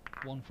front.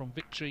 1 from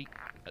victory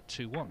at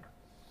 2-1.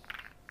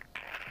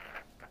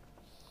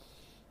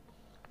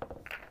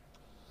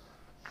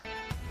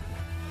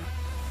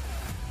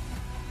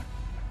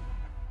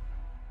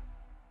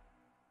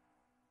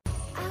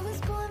 I was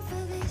born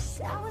for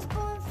this. I was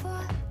born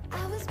for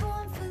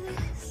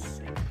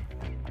this.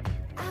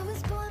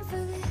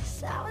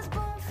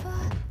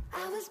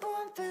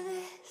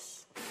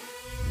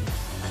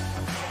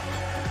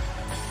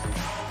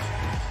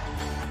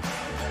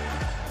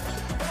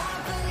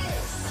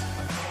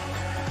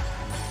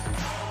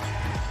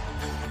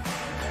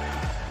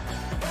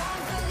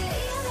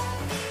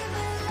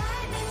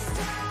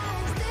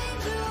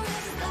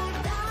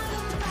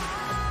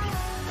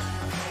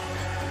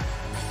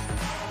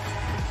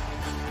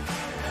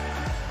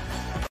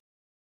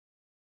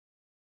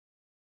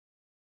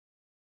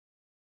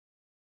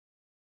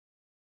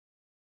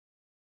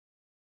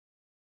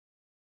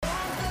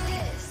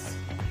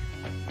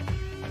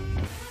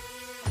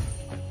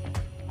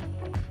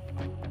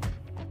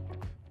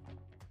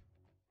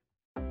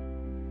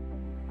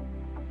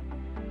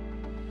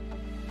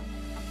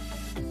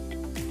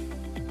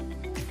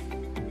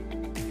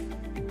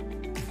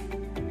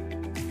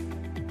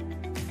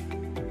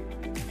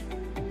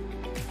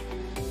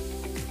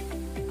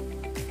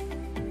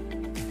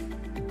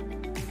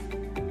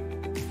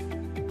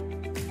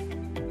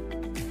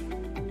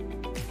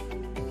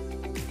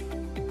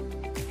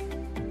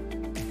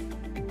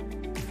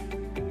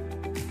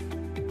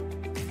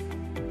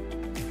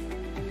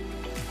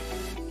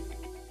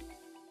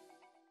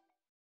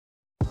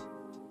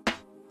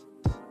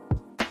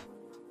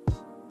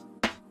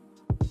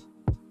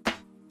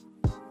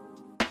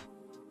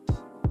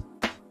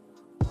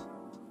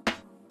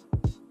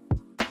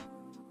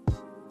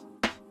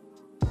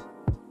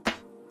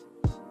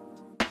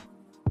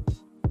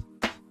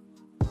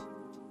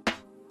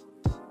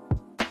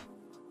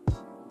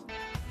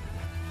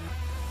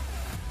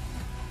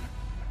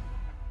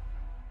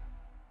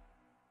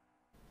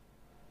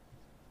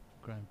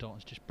 Graeme Dott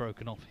has just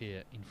broken off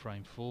here in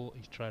frame 4.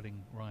 He's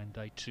trailing Ryan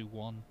Day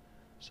 2-1.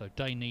 So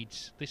Day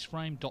needs this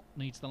frame, Dott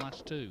needs the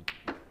last 2.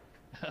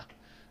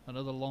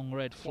 Another long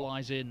red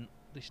flies in,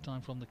 this time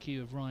from the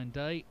cue of Ryan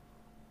Day.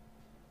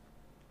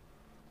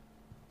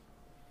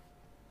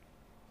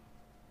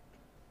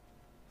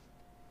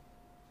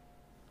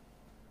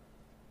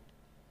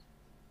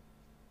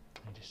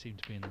 He just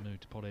seemed to be in the mood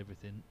to pot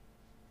everything.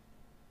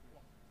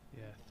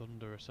 Yeah,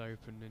 thunderous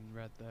open in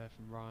red there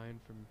from Ryan,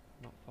 from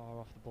not far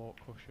off the baulk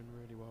cushion,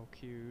 really well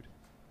cued.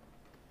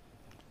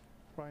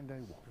 Ryan Day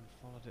 1. And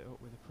followed it up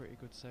with a pretty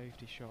good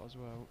safety shot as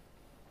well.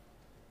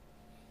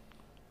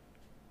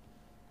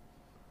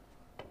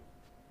 Oh,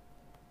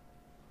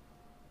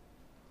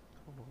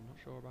 I'm not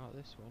sure about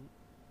this one.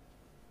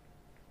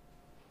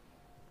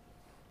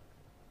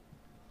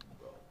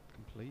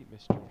 Complete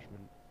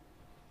misjudgment.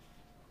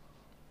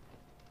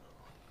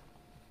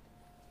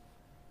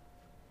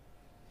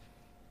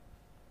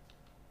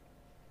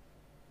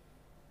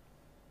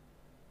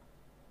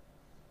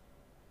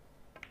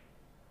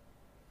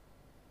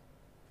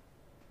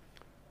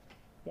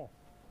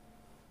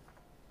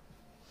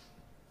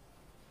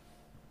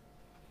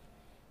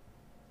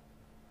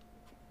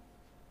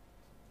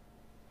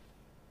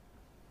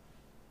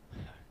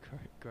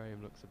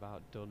 Graeme looks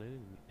about done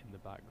in the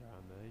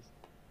background there.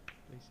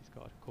 At least he's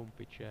got a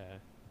comfy chair.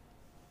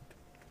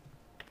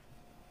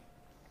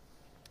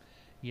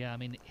 Yeah, I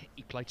mean,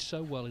 he played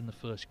so well in the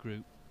first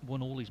group,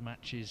 won all his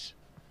matches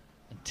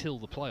until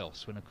the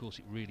playoffs, when of course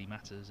it really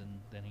matters, and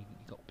then he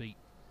got beat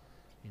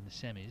in the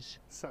semis.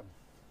 7.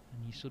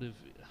 And you sort of,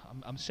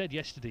 I said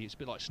yesterday, it's a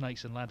bit like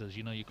snakes and ladders.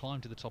 You know, you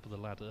climb to the top of the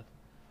ladder,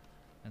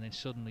 and then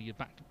suddenly you're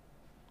back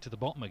to the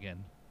bottom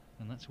again,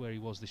 and that's where he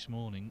was this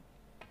morning.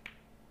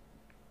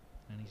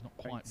 And he's not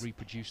quite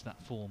reproduced that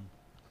form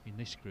in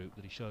this group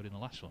that he showed in the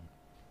last one.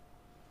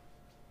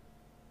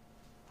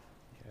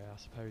 Yeah, I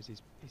suppose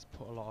he's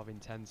put a lot of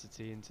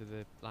intensity into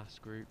the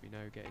last group, you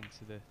know, getting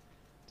to the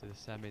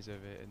semis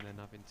of it, and then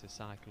having to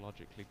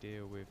psychologically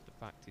deal with the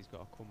fact he's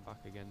got to come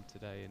back again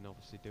today and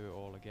obviously do it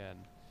all again.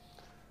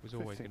 It was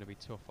always going to be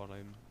tough on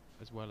him,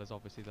 as well as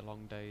obviously the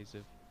long days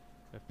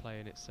of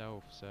playing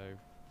itself. So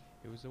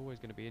it was always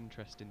going to be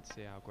interesting to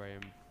see how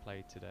Graeme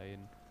played today.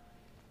 And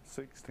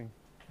 16.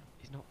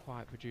 He's not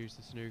quite produced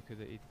the snooker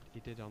that he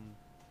did on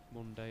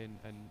Monday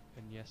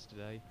and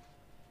yesterday,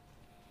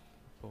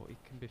 but he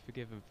can be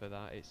forgiven for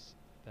that. It's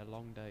their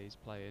long days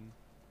playing.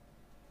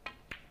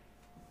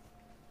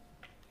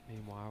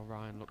 Meanwhile,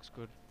 Ryan looks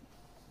good,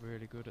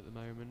 really good at the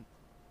moment.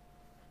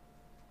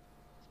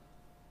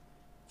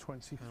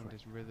 23. Found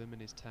his rhythm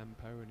and his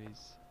tempo, and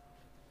he's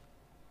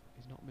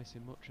not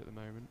missing much at the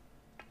moment.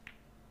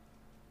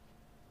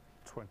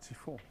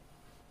 24.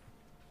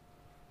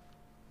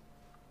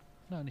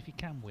 No, and if he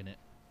can win it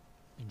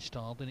in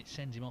style, then it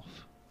sends him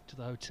off to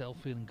the hotel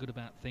feeling good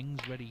about things,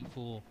 ready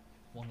for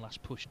one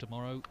last push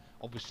tomorrow.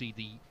 Obviously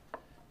the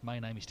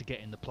main aim is to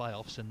get in the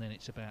playoffs, and then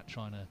it's about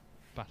trying to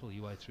battle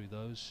your way through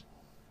those.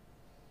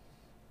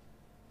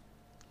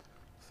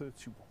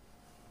 31.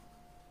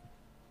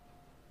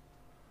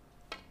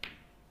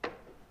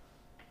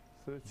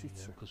 32.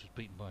 He, of course, was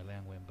beaten by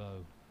Liang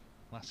Wenbo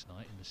last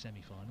night in the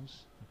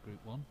semi-finals of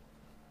Group 1.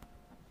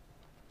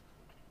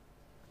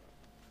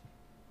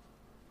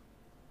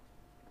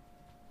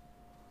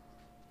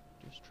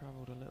 Just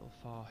travelled a little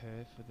far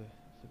here for the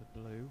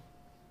blue,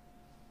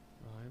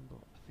 Ryan, but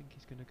I think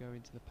he's going to go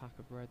into the pack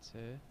of reds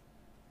here,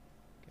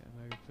 get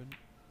him open.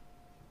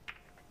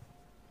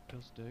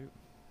 Does do,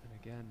 and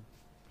again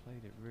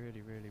played it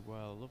really, really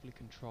well. Lovely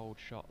controlled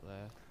shot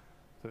there.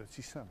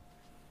 37.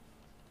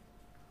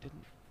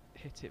 Didn't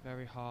hit it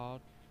very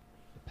hard.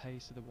 The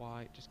pace of the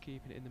white, just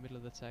keeping it in the middle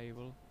of the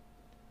table.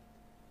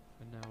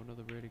 And now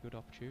another really good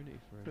opportunity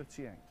for him.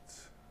 38.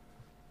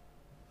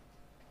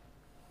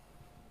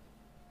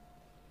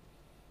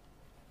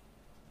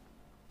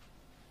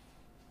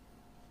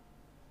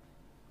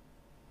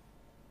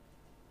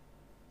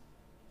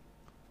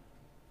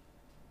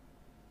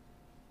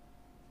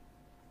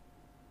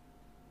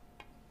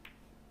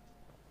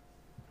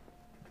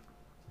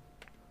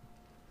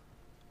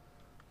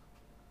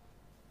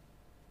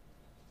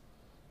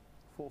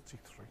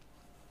 43.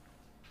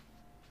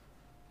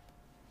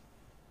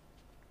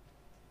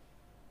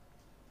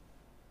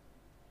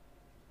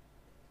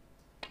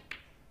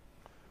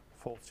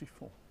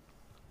 44.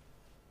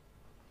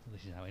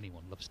 This is how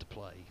anyone loves to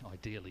play.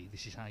 Ideally,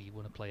 this is how you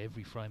want to play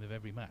every frame of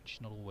every match.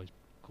 Not always,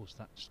 of course,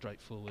 that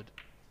straightforward.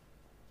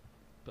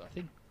 But I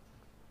think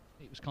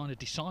it was kind of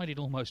decided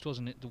almost,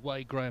 wasn't it, the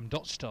way Graeme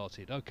Dott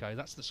started. Okay,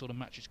 that's the sort of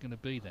match it's going to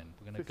be then.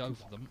 We're going to go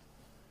for them.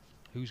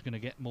 Who's going to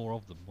get more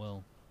of them?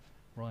 Well,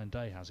 Ryan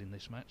Day has in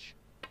this match.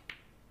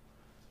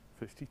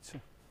 52.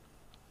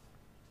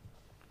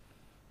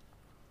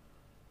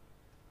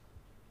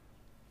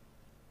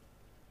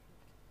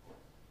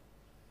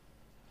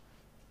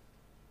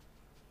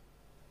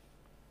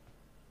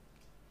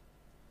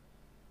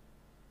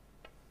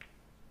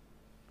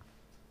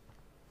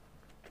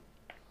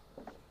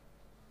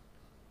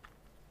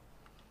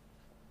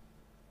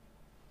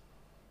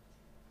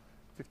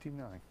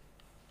 59.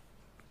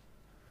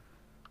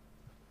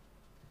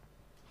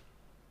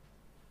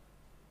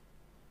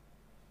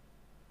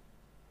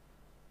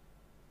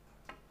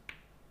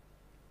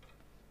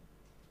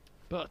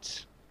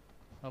 But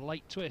a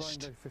late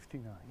twist. Blind day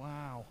 59.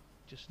 Wow,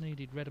 just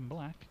needed red and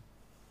black.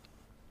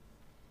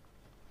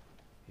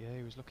 Yeah,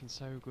 he was looking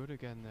so good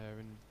again there,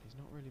 and he's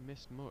not really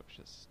missed much.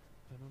 It's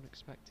an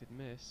unexpected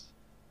miss.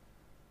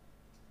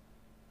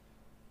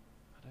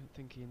 I don't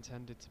think he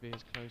intended to be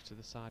as close to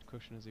the side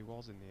cushion as he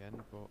was in the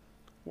end, but...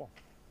 One.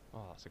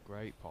 Oh, that's a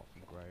great pot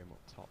from Graeme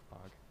up top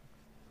bag.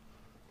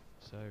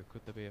 So,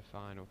 could there be a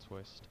final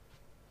twist?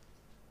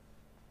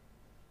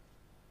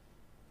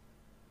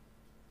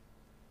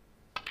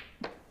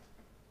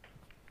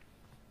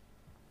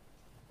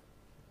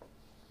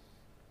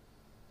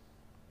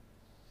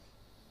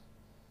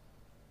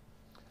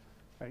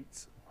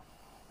 Eight.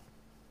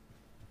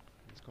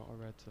 He's got a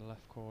red to the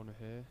left corner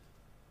here.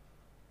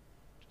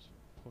 Just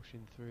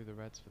pushing through the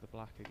reds for the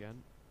black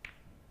again.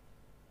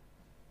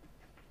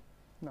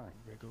 9.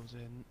 Wriggles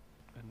in,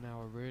 and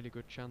now a really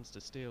good chance to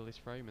steal this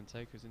frame and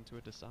take us into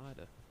a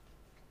decider.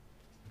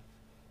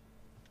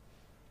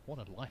 What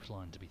a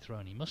lifeline to be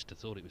thrown. He must have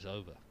thought it was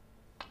over.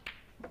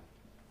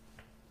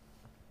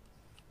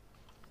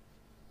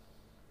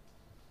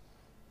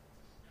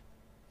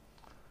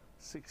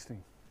 $16.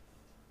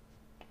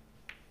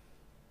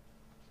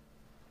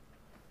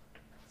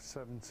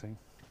 17.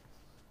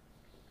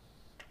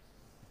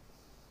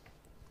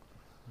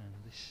 And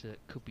this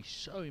could be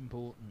so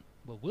important,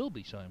 well, will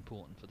be so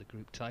important for the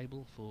group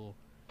table for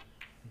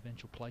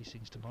eventual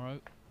placings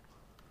tomorrow.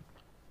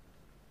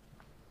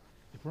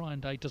 If Ryan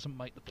Day doesn't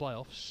make the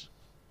playoffs,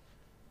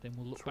 then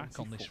we'll look back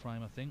on this 24.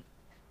 frame, I think.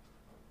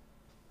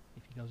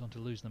 If he goes on to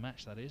lose the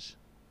match, that is.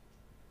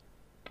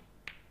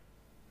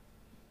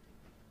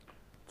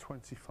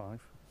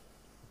 25.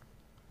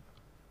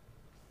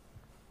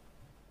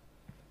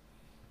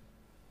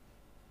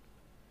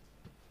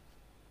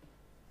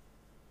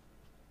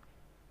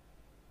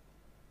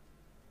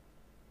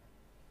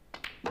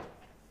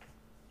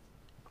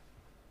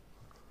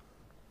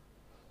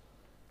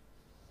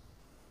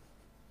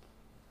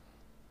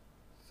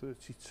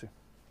 32.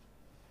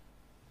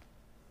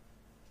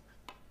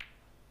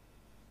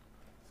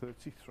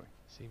 33.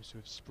 Seems to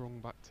have sprung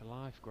back to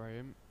life,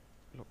 Graeme.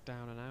 Looked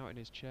down and out in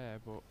his chair,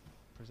 but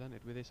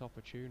presented with this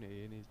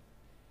opportunity, and he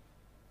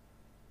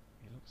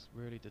looks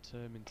really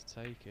determined to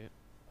take it.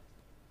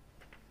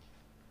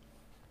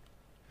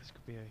 This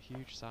could be a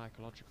huge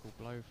psychological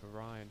blow for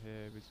Ryan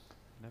here. Was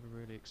never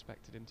really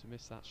expected him to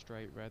miss that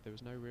straight red. There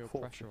was no real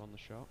 40. pressure on the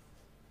shot.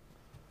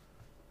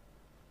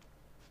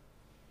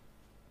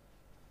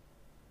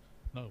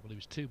 No, well, he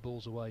was 2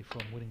 balls away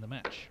from winning the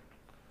match.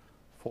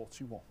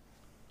 41.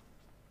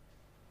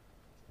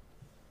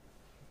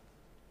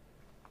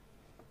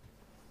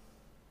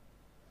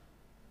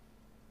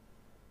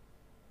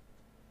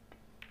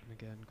 And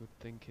again, good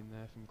thinking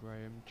there from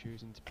Graeme,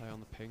 choosing to play on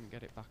the pink,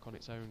 get it back on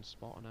its own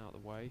spot and out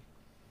of the way.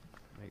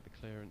 Make the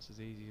clearance as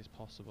easy as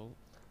possible.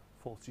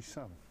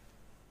 47.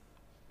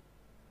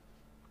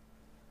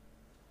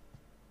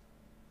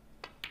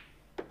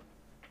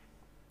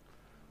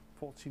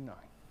 49.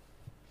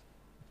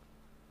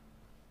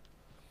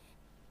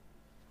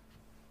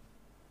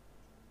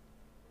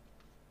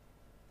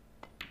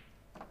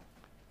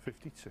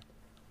 52.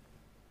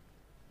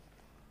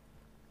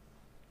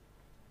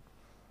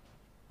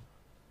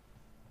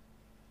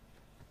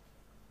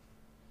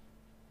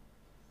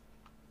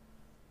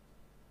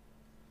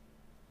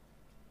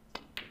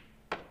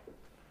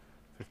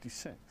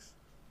 56.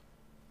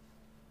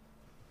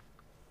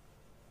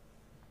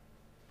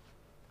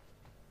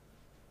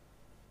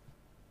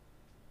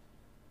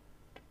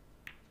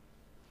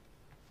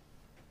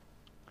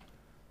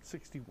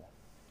 61.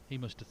 He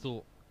must have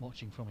thought,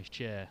 watching from his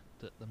chair,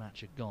 that the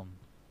match had gone.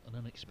 An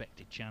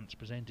unexpected chance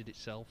presented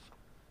itself,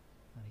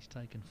 and he's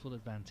taken full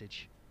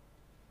advantage.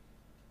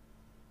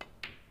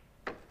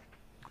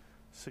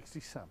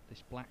 67.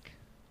 This black,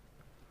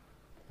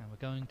 and we're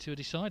going to a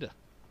decider.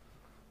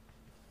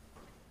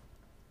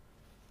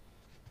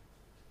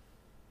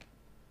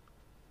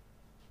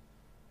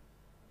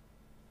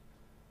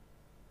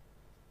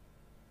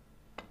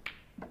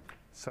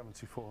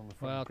 $74 on the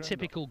front. Well, Graeme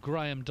typical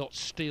Graeme Dott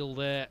steal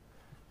there.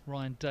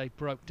 Ryan Day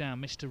broke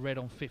down Mr. Red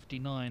on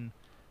 59.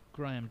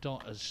 Graeme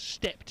Dott has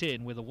stepped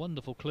in with a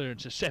wonderful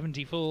clearance of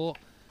 74.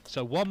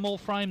 So one more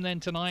frame then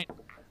tonight.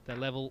 They're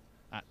level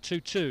at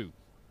 2-2.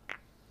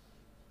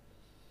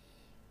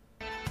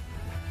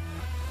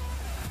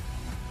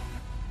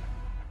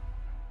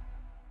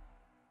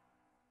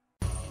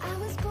 I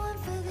was born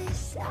for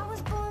this, I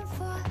was born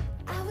for,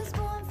 I was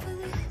born for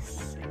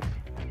this.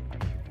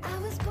 I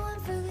was born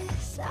for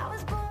this, I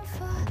was born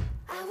for,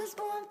 I was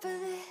born for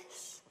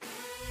this.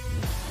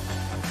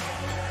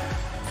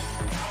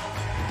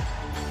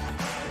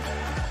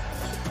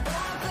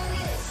 Born for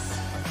this.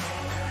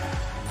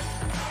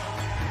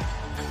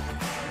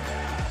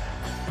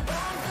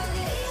 Born for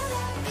this. Feel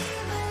that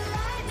fever,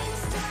 lightning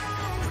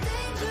strikes,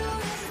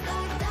 dangerous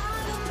like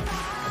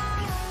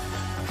dynamite.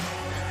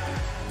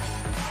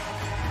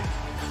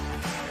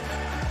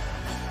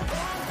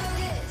 Born for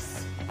this.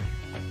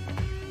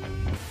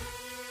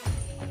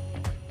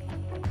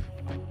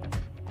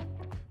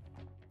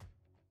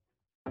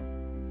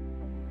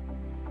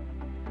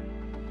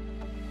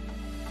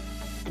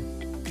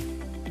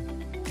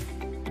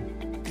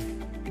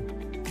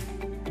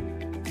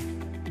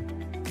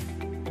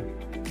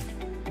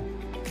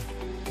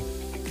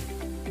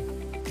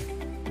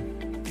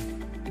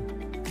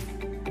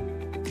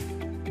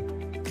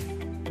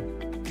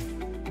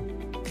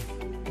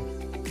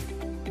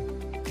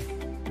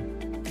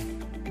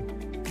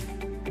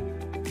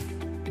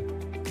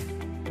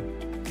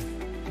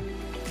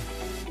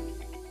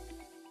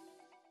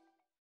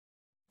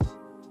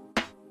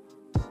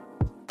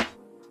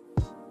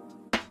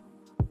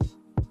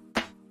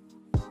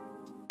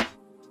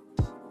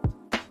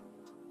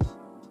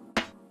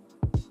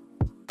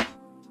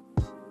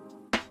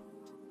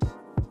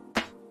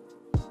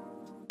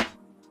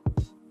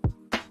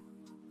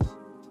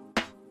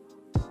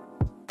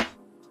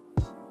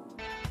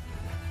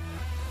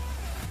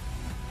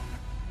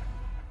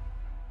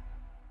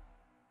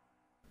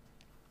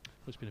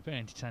 It's been a very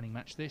entertaining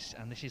match this,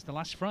 and this is the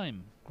last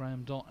frame.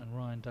 Graeme Dott and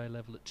Ryan Day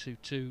level at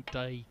 2-2.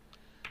 Day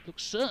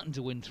looks certain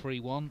to win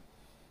 3-1.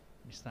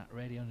 Missed that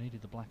radio,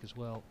 needed the black as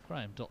well.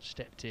 Graeme Dott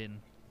stepped in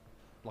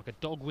like a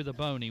dog with a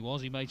bone he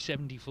was. He made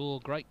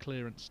 74, great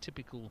clearance,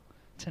 typical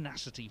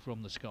tenacity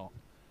from the Scot.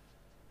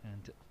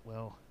 And,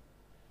 well,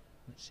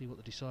 let's see what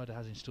the decider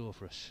has in store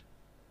for us.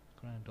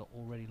 Graeme Dott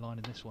already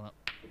lining this one up.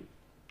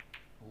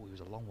 Oh, he was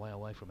a long way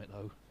away from it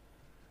though.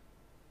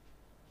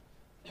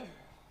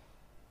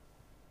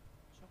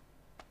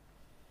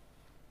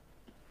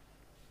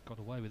 Got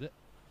away with it.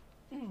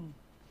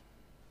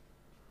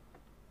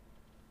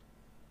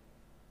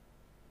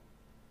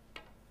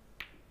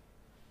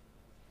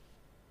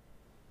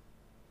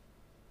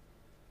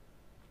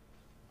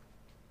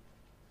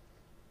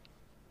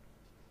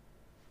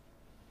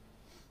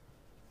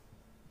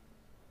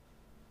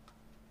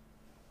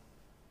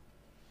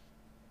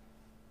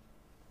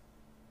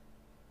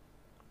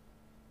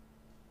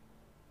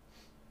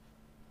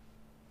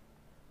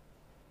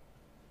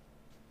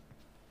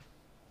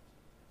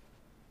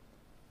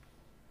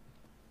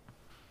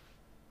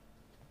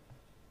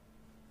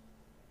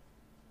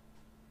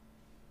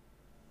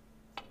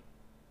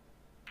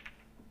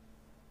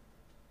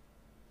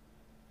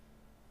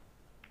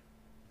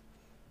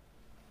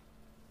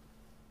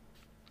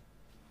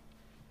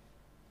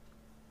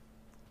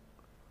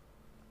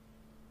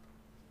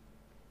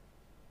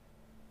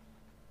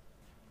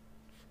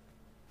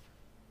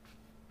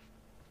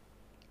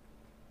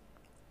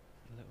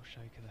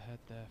 Shake of the head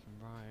there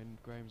from Ryan.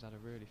 Graham's had a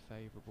really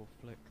favourable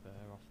flick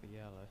there off the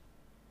yellow,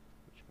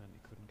 which meant he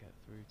couldn't get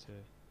through to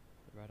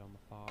the red on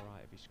the far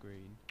right of his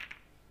screen.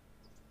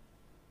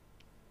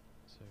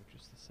 So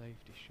just the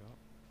safety shot.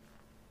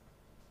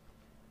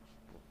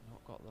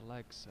 Not got the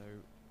leg, so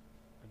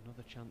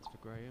another chance for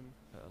Graham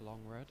at a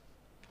long red.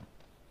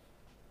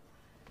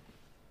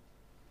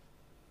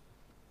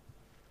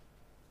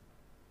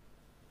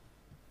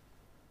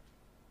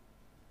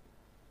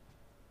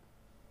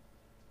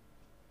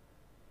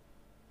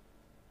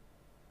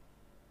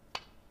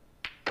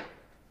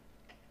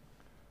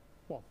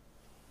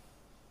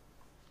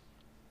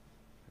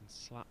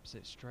 Slaps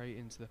it straight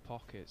into the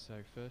pocket, so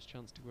first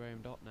chance to Graeme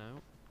Dott now.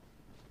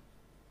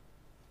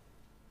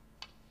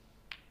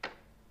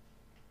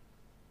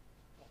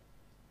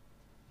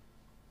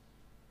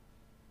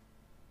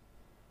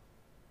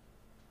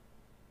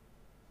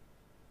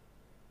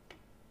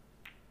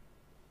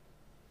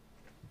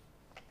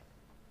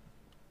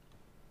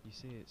 You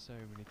see it so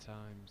many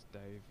times,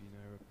 Dave, you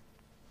know,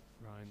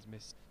 Ryan's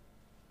missed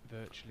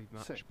virtually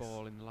match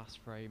ball in the last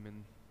frame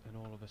and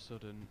all of a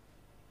sudden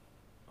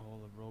all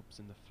the rubs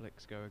and the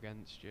flicks go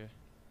against you.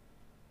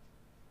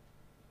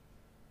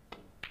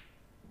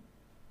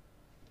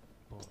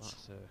 But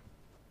that's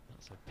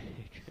a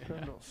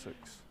big not 6.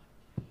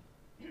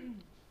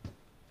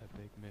 a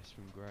big miss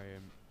from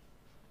Graham.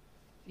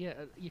 Yeah,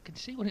 you can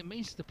see what it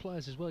means to the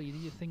players as well.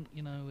 You think,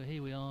 you know,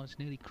 here we are, it's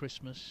nearly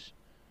Christmas.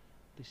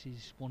 This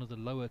is one of the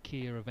lower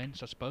tier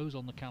events, I suppose,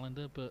 on the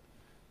calendar, but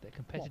they're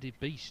competitive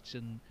beasts,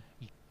 and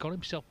he got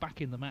himself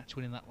back in the match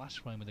winning that last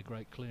frame with a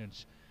great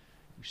clearance.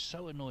 He was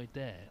so annoyed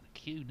there, the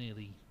cue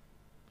nearly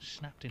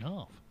snapped in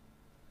half.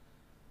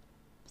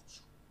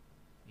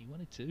 He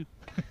wanted to.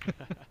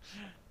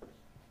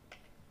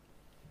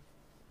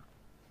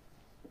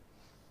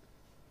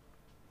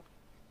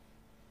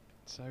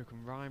 So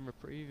can Ryan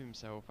reprieve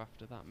himself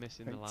after that miss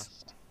in the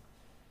last?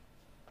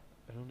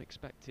 An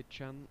unexpected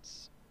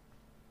chance.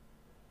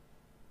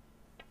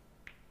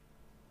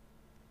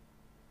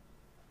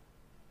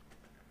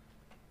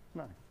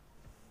 No.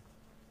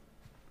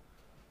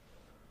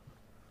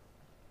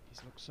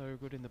 He's looked so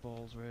good in the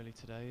balls really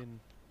today, and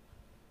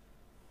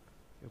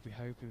he'll be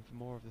hoping for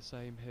more of the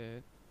same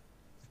here.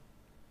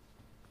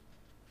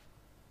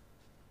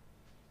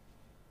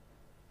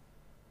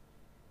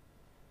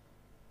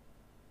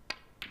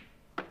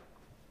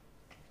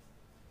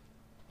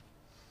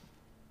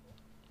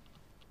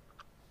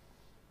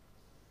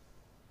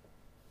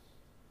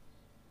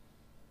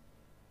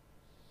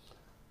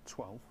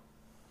 $12.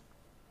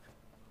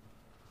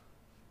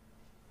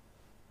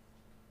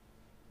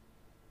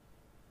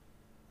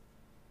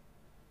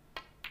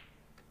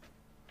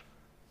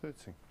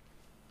 13.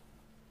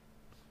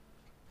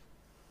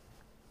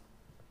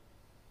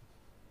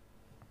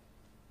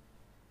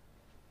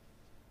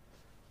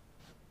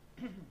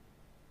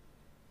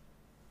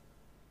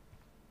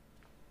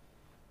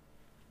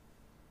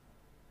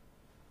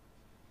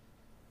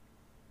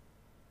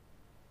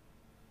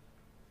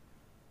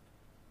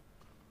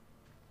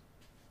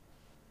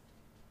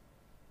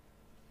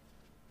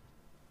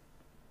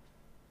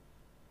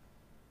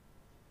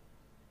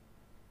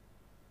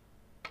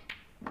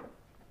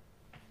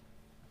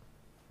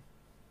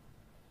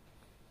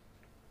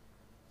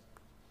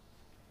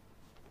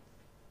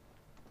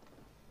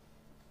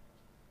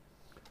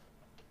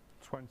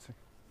 $20.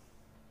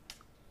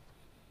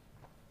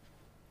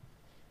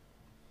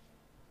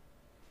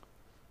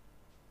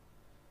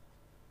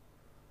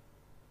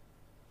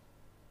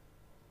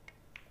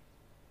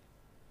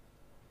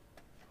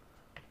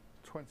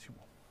 $21.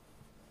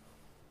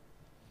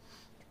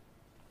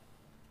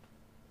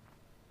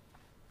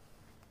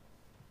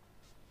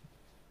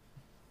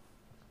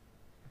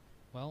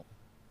 Well,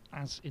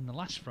 as in the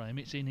last frame,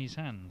 it's in his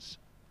hands.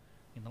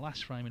 In the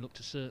last frame, it looked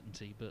a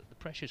certainty, but the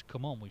pressure's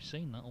come on. We've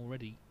seen that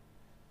already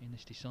in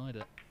this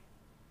decider.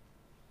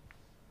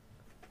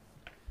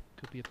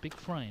 Could be a big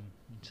frame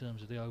in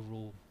terms of the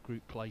overall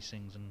group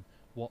placings and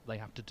what they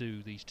have to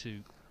do, these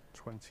two.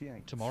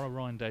 28. Tomorrow,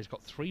 Ryan Day's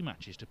got 3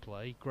 matches to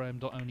play, Graeme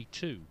Dott only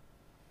 2.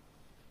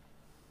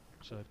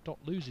 So if Dott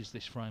loses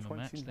this frame of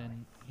match,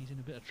 then he's in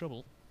a bit of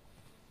trouble.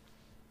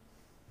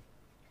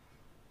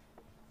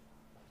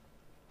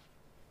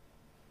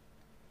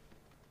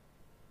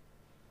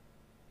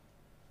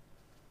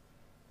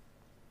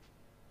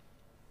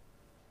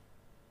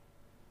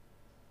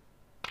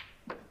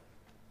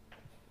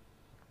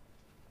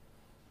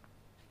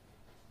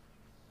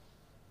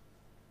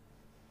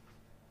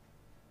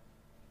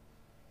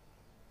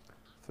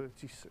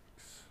 $36.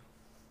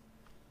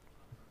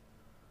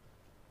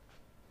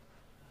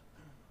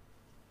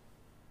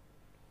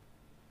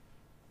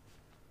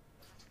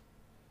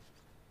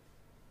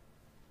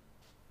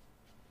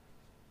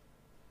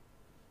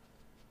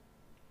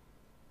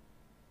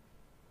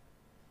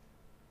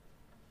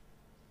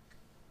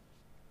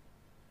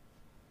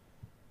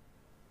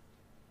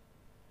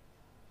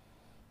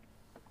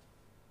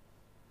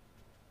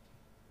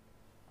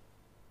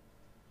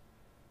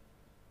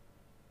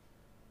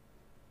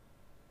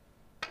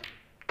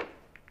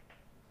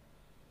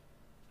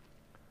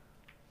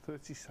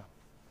 37.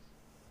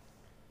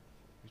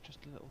 There's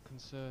just a little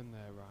concern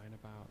there, Ryan,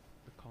 about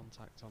the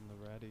contact on the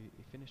red.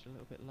 He finished a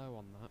little bit low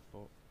on that,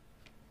 but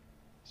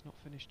it's not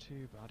finished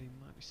too bad. He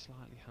might be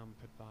slightly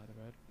hampered by the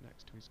red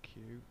next to his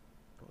cue,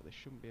 but this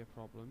shouldn't be a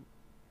problem.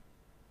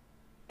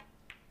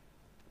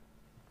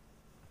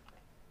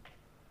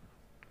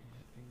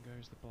 Yeah, in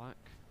goes the black.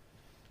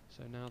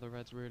 So now the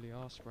reds really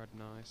are spread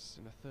nice,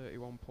 and a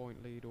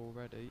 31-point lead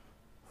already.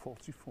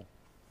 44.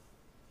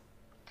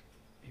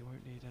 He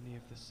won't need any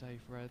of the safe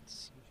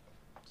reds,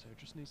 so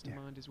just needs to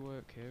mind his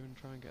work here and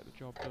try and get the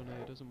job done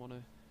here. Doesn't want to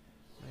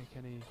make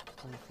any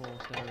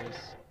unforced errors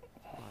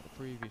like the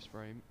previous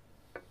frame.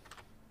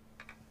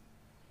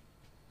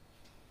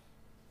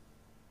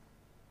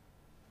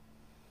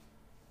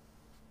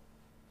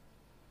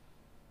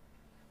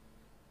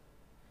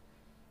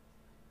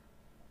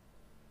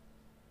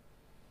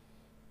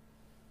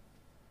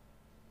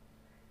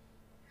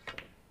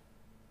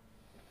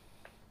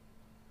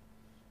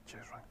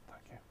 Cheers, Ryan.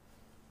 Thank you.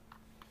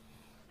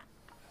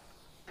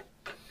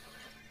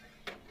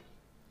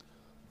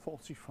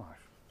 45.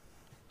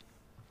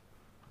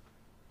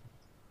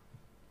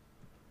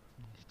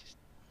 He's just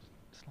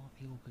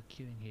slightly awkward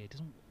queuing here.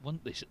 Doesn't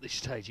want this at this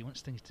stage. He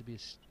wants things to be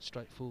as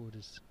straightforward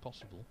as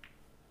possible.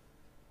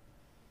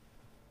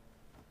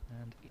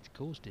 And it's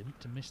caused him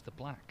to miss the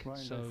black.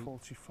 Ryan so Day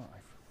 45.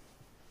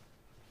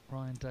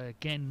 Ryan Day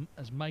again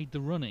has made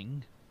the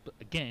running, but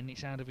again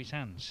it's out of his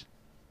hands.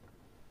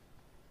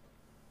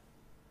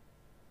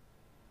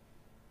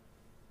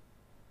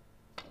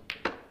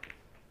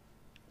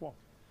 What?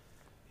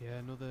 Yeah,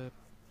 another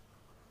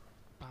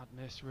bad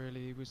miss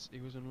really. He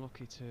was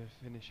unlucky to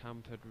finish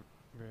hampered.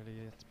 Really,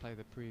 he had to play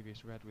the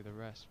previous red with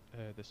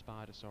the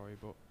spider, sorry.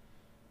 But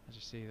as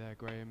you see there,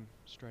 Graeme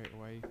straight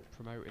away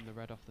promoting the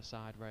red off the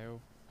side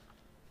rail.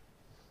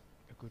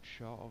 A good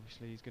shot.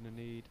 Obviously, he's going to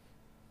need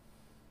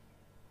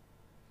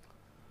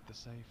the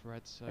safe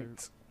red. So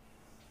 8.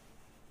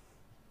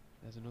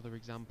 there's another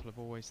example of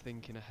always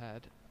thinking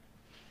ahead.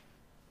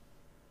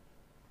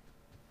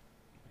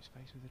 He's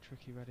faced with a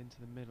tricky red into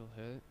the middle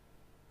here.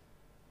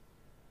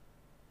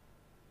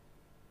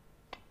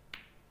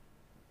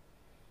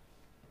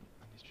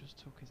 And he's just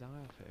took his eye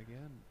off it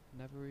again.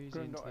 Never easy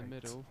Graeme into Dott the 8.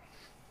 middle.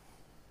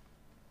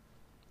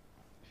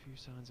 A few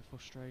signs of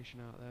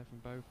frustration out there from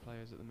both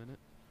players at the minute.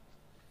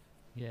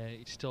 Yeah,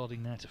 it's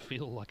starting now to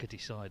feel like a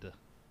decider.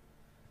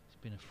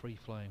 It's been a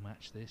free-flowing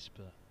match this,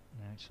 but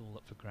now it's all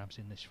up for grabs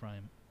in this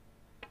frame.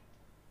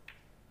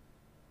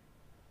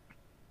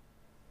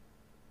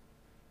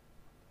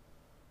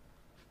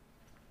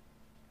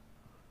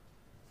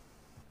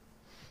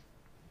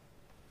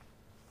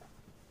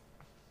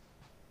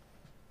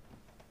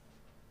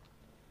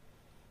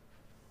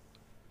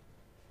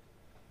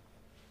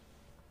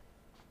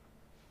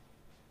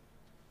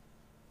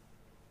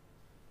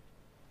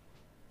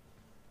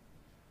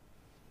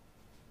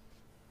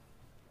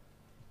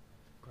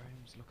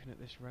 Graham's looking at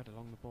this red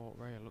along the baulk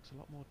rail. Looks a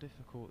lot more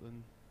difficult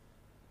than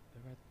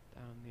the red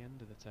down the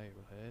end of the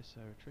table here.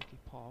 So a tricky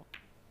pot.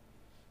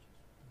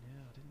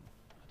 Yeah, I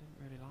didn't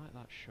really like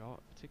that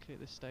shot, particularly at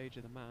this stage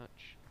of the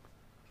match.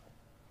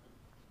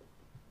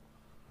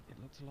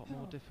 It looked a lot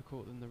more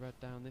difficult than the red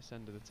down this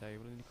end of the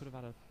table, and he could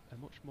have had a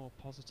much more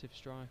positive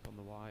strike on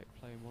the white,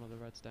 playing one of the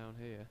reds down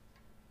here.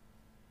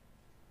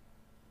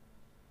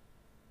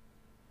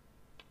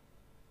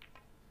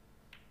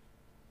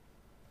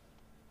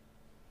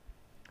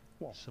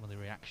 What? Some of the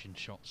reaction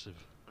shots of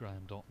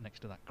Graeme Dott next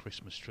to that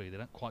Christmas tree, they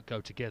don't quite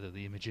go together,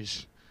 the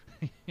images.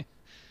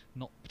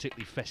 Not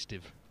particularly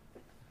festive.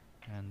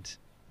 And,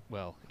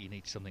 well, he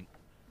needs something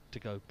to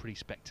go pretty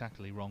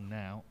spectacularly wrong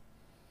now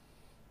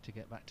to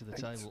get back to the 8.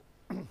 table.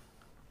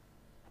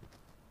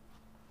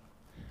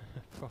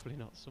 Probably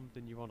not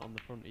something you want on the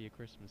front of your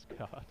Christmas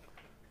card.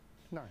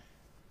 No.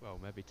 Well,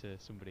 maybe to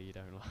somebody you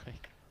don't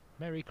like.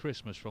 Merry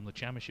Christmas from the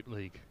Championship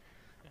League.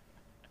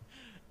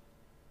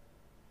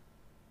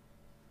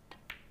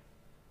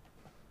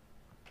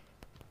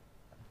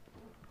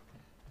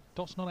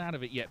 Dott's not out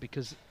of it yet,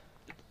 because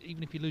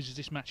even if he loses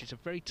this match, it's a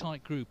very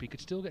tight group. He could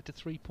still get to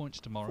 3 points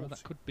tomorrow. 40.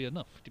 That could be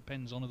enough.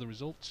 Depends on other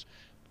results.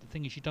 The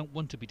thing is, you don't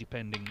want to be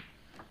depending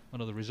on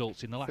other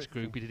results. In the last 50.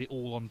 group, he did it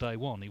all on day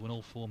one. He won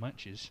all 4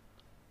 matches.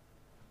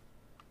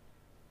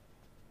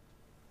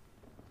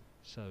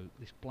 So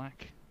this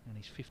black, and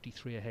he's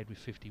 53 ahead with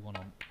 51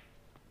 on.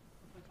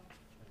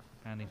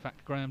 And in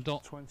fact, Graeme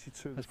Dott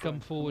 22 has come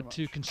forward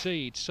to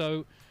concede.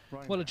 So,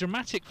 Right well, a now.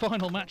 dramatic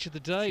final match of the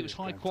day. It was Cheers,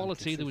 high Graeme.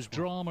 quality. Thank you. There was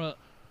drama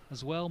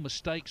as well.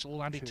 Mistakes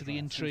all added Cheers, to the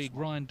Ryan. intrigue. Cheers,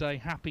 Ryan Day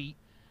happy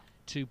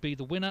to be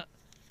the winner.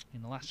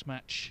 In the last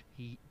match,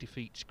 he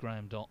defeats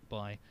Graeme Dott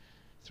by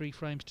 3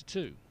 frames to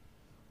 2.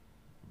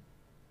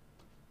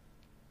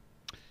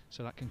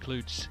 So that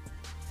concludes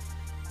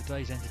the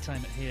day's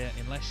entertainment here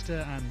in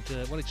Leicester,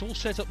 and well, it's all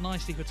set up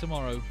nicely for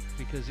tomorrow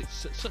because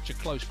it's such a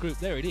close group.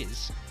 There it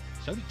is.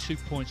 It's only 2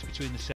 points between the